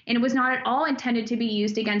citizens, and it was not at all intended to be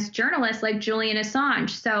used against journalists like Julian Assange.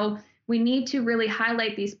 So we need to really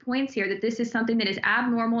highlight these points here, that this is something that is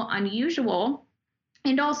abnormal, unusual.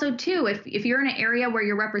 And also, too, if you're in an area where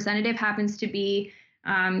your representative happens to be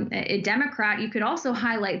a Democrat, you could also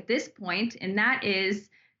highlight this point, and that is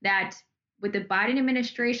that with the Biden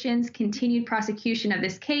administration's continued prosecution of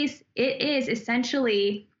this case, it is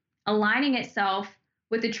essentially aligning itself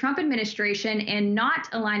with the Trump administration and not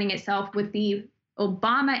aligning itself with the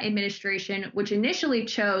Obama administration, which initially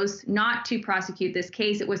chose not to prosecute this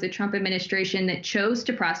case. It was the Trump administration that chose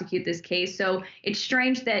to prosecute this case. So it's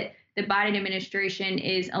strange that the Biden administration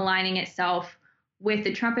is aligning itself with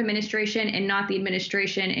the Trump administration and not the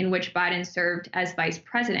administration in which Biden served as vice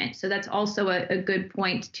president. So that's also a good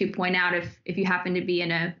point to point out if you happen to be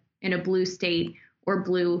in a blue state or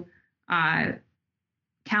blue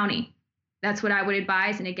county. That's what I would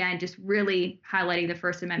advise. And again, just really highlighting the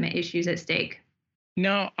First Amendment issues at stake.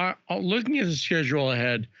 Now, looking at the schedule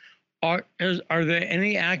ahead, are there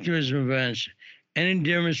any activism events, any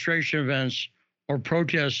demonstration events or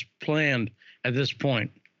protests planned at this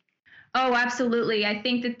point? Oh, absolutely. I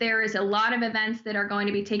think that there is a lot of events that are going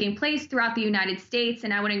to be taking place throughout the United States,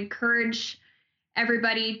 and I would encourage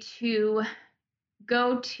everybody to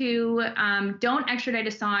go to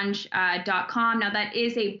don'textraditeassange.com. Now, that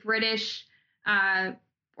is a British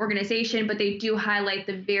organization, but they do highlight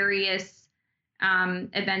the various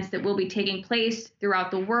events that will be taking place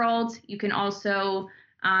throughout the world. You can also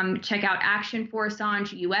check out Action for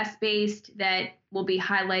Assange, US-based, that will be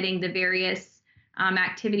highlighting the various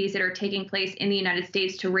activities that are taking place in the United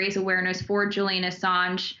States to raise awareness for Julian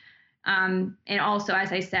Assange. And also,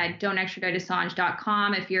 as I said,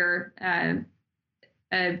 don'textraditeassange.com. If you're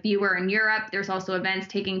a viewer in Europe, there's also events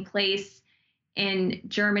taking place in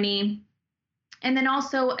Germany. And then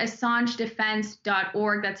also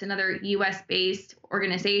AssangeDefense.org. That's another US-based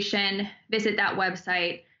organization. Visit that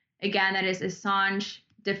website. Again, that is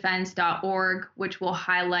AssangeDefense.org, which will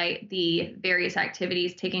highlight the various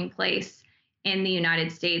activities taking place in the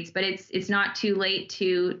United States. But it's not too late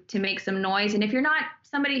to make some noise. And if you're not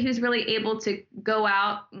somebody who's really able to go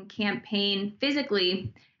out and campaign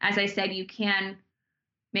physically, as I said, you can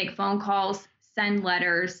make phone calls, send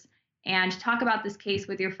letters, and talk about this case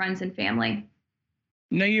with your friends and family.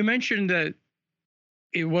 Now, you mentioned that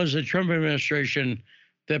it was the Trump administration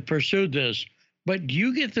that pursued this, but do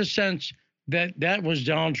you get the sense that that was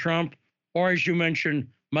Donald Trump, or as you mentioned,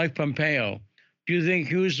 Mike Pompeo? Do you think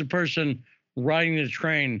he was the person riding the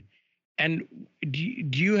train? And do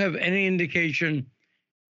you have any indication?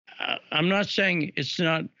 I'm not saying it's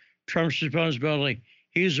not Trump's responsibility.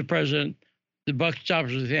 He's the president. The buck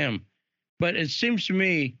stops with him. But it seems to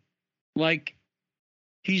me like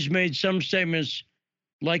he's made some statements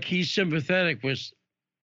like he's sympathetic with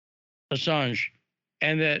Assange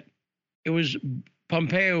and that it was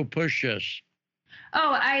Pompeo who pushed this.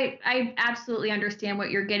 Oh, I absolutely understand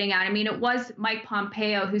what you're getting at. I mean, it was Mike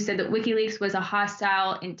Pompeo who said that WikiLeaks was a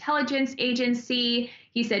hostile intelligence agency.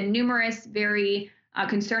 He said numerous very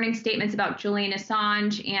concerning statements about Julian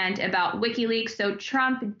Assange and about WikiLeaks. So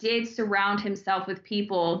Trump did surround himself with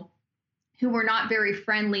people who were not very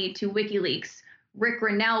friendly to WikiLeaks. Rick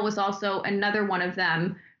Grinnell was also another one of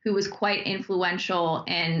them who was quite influential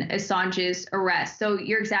in Assange's arrest. So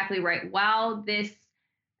you're exactly right. While this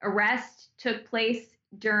arrest took place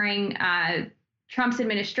during Trump's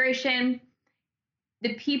administration,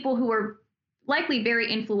 the people who were likely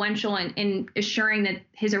very influential in assuring that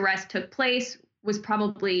his arrest took place was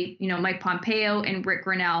probably, Mike Pompeo and Rick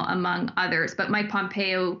Grinnell, among others. But Mike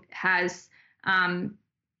Pompeo has a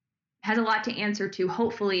lot to answer to,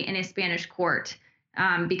 hopefully, in a Spanish court,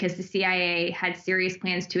 because the CIA had serious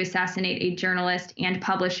plans to assassinate a journalist and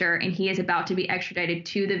publisher, and he is about to be extradited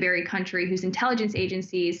to the very country whose intelligence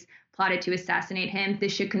agencies plotted to assassinate him.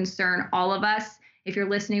 This should concern all of us. If you're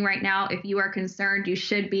listening right now, if you are concerned, you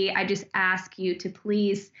should be. I just ask you to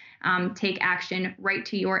please take action, write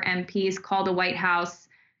to your MPs, call the White House,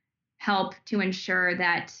 help to ensure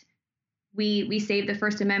that we save the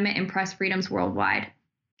First Amendment and press freedoms worldwide.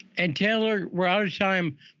 And Taylor, we're out of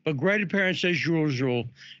time, but great appearance as usual.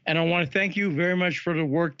 And I want to thank you very much for the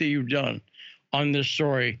work that you've done on this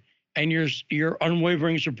story and your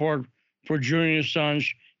unwavering support for Julian Assange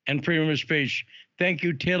and freedom of speech. Thank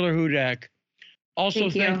you, Taylor Hudak. Also,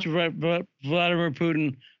 thanks to Vladimir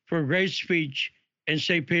Putin for a great speech in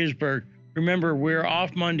St. Petersburg. Remember, we're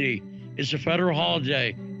off Monday. It's a federal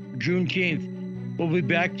holiday, Juneteenth. We'll be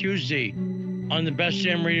back Tuesday on the best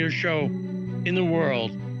damn radio show in the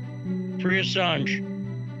world. Free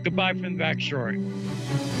Assange. Goodbye from the backstory.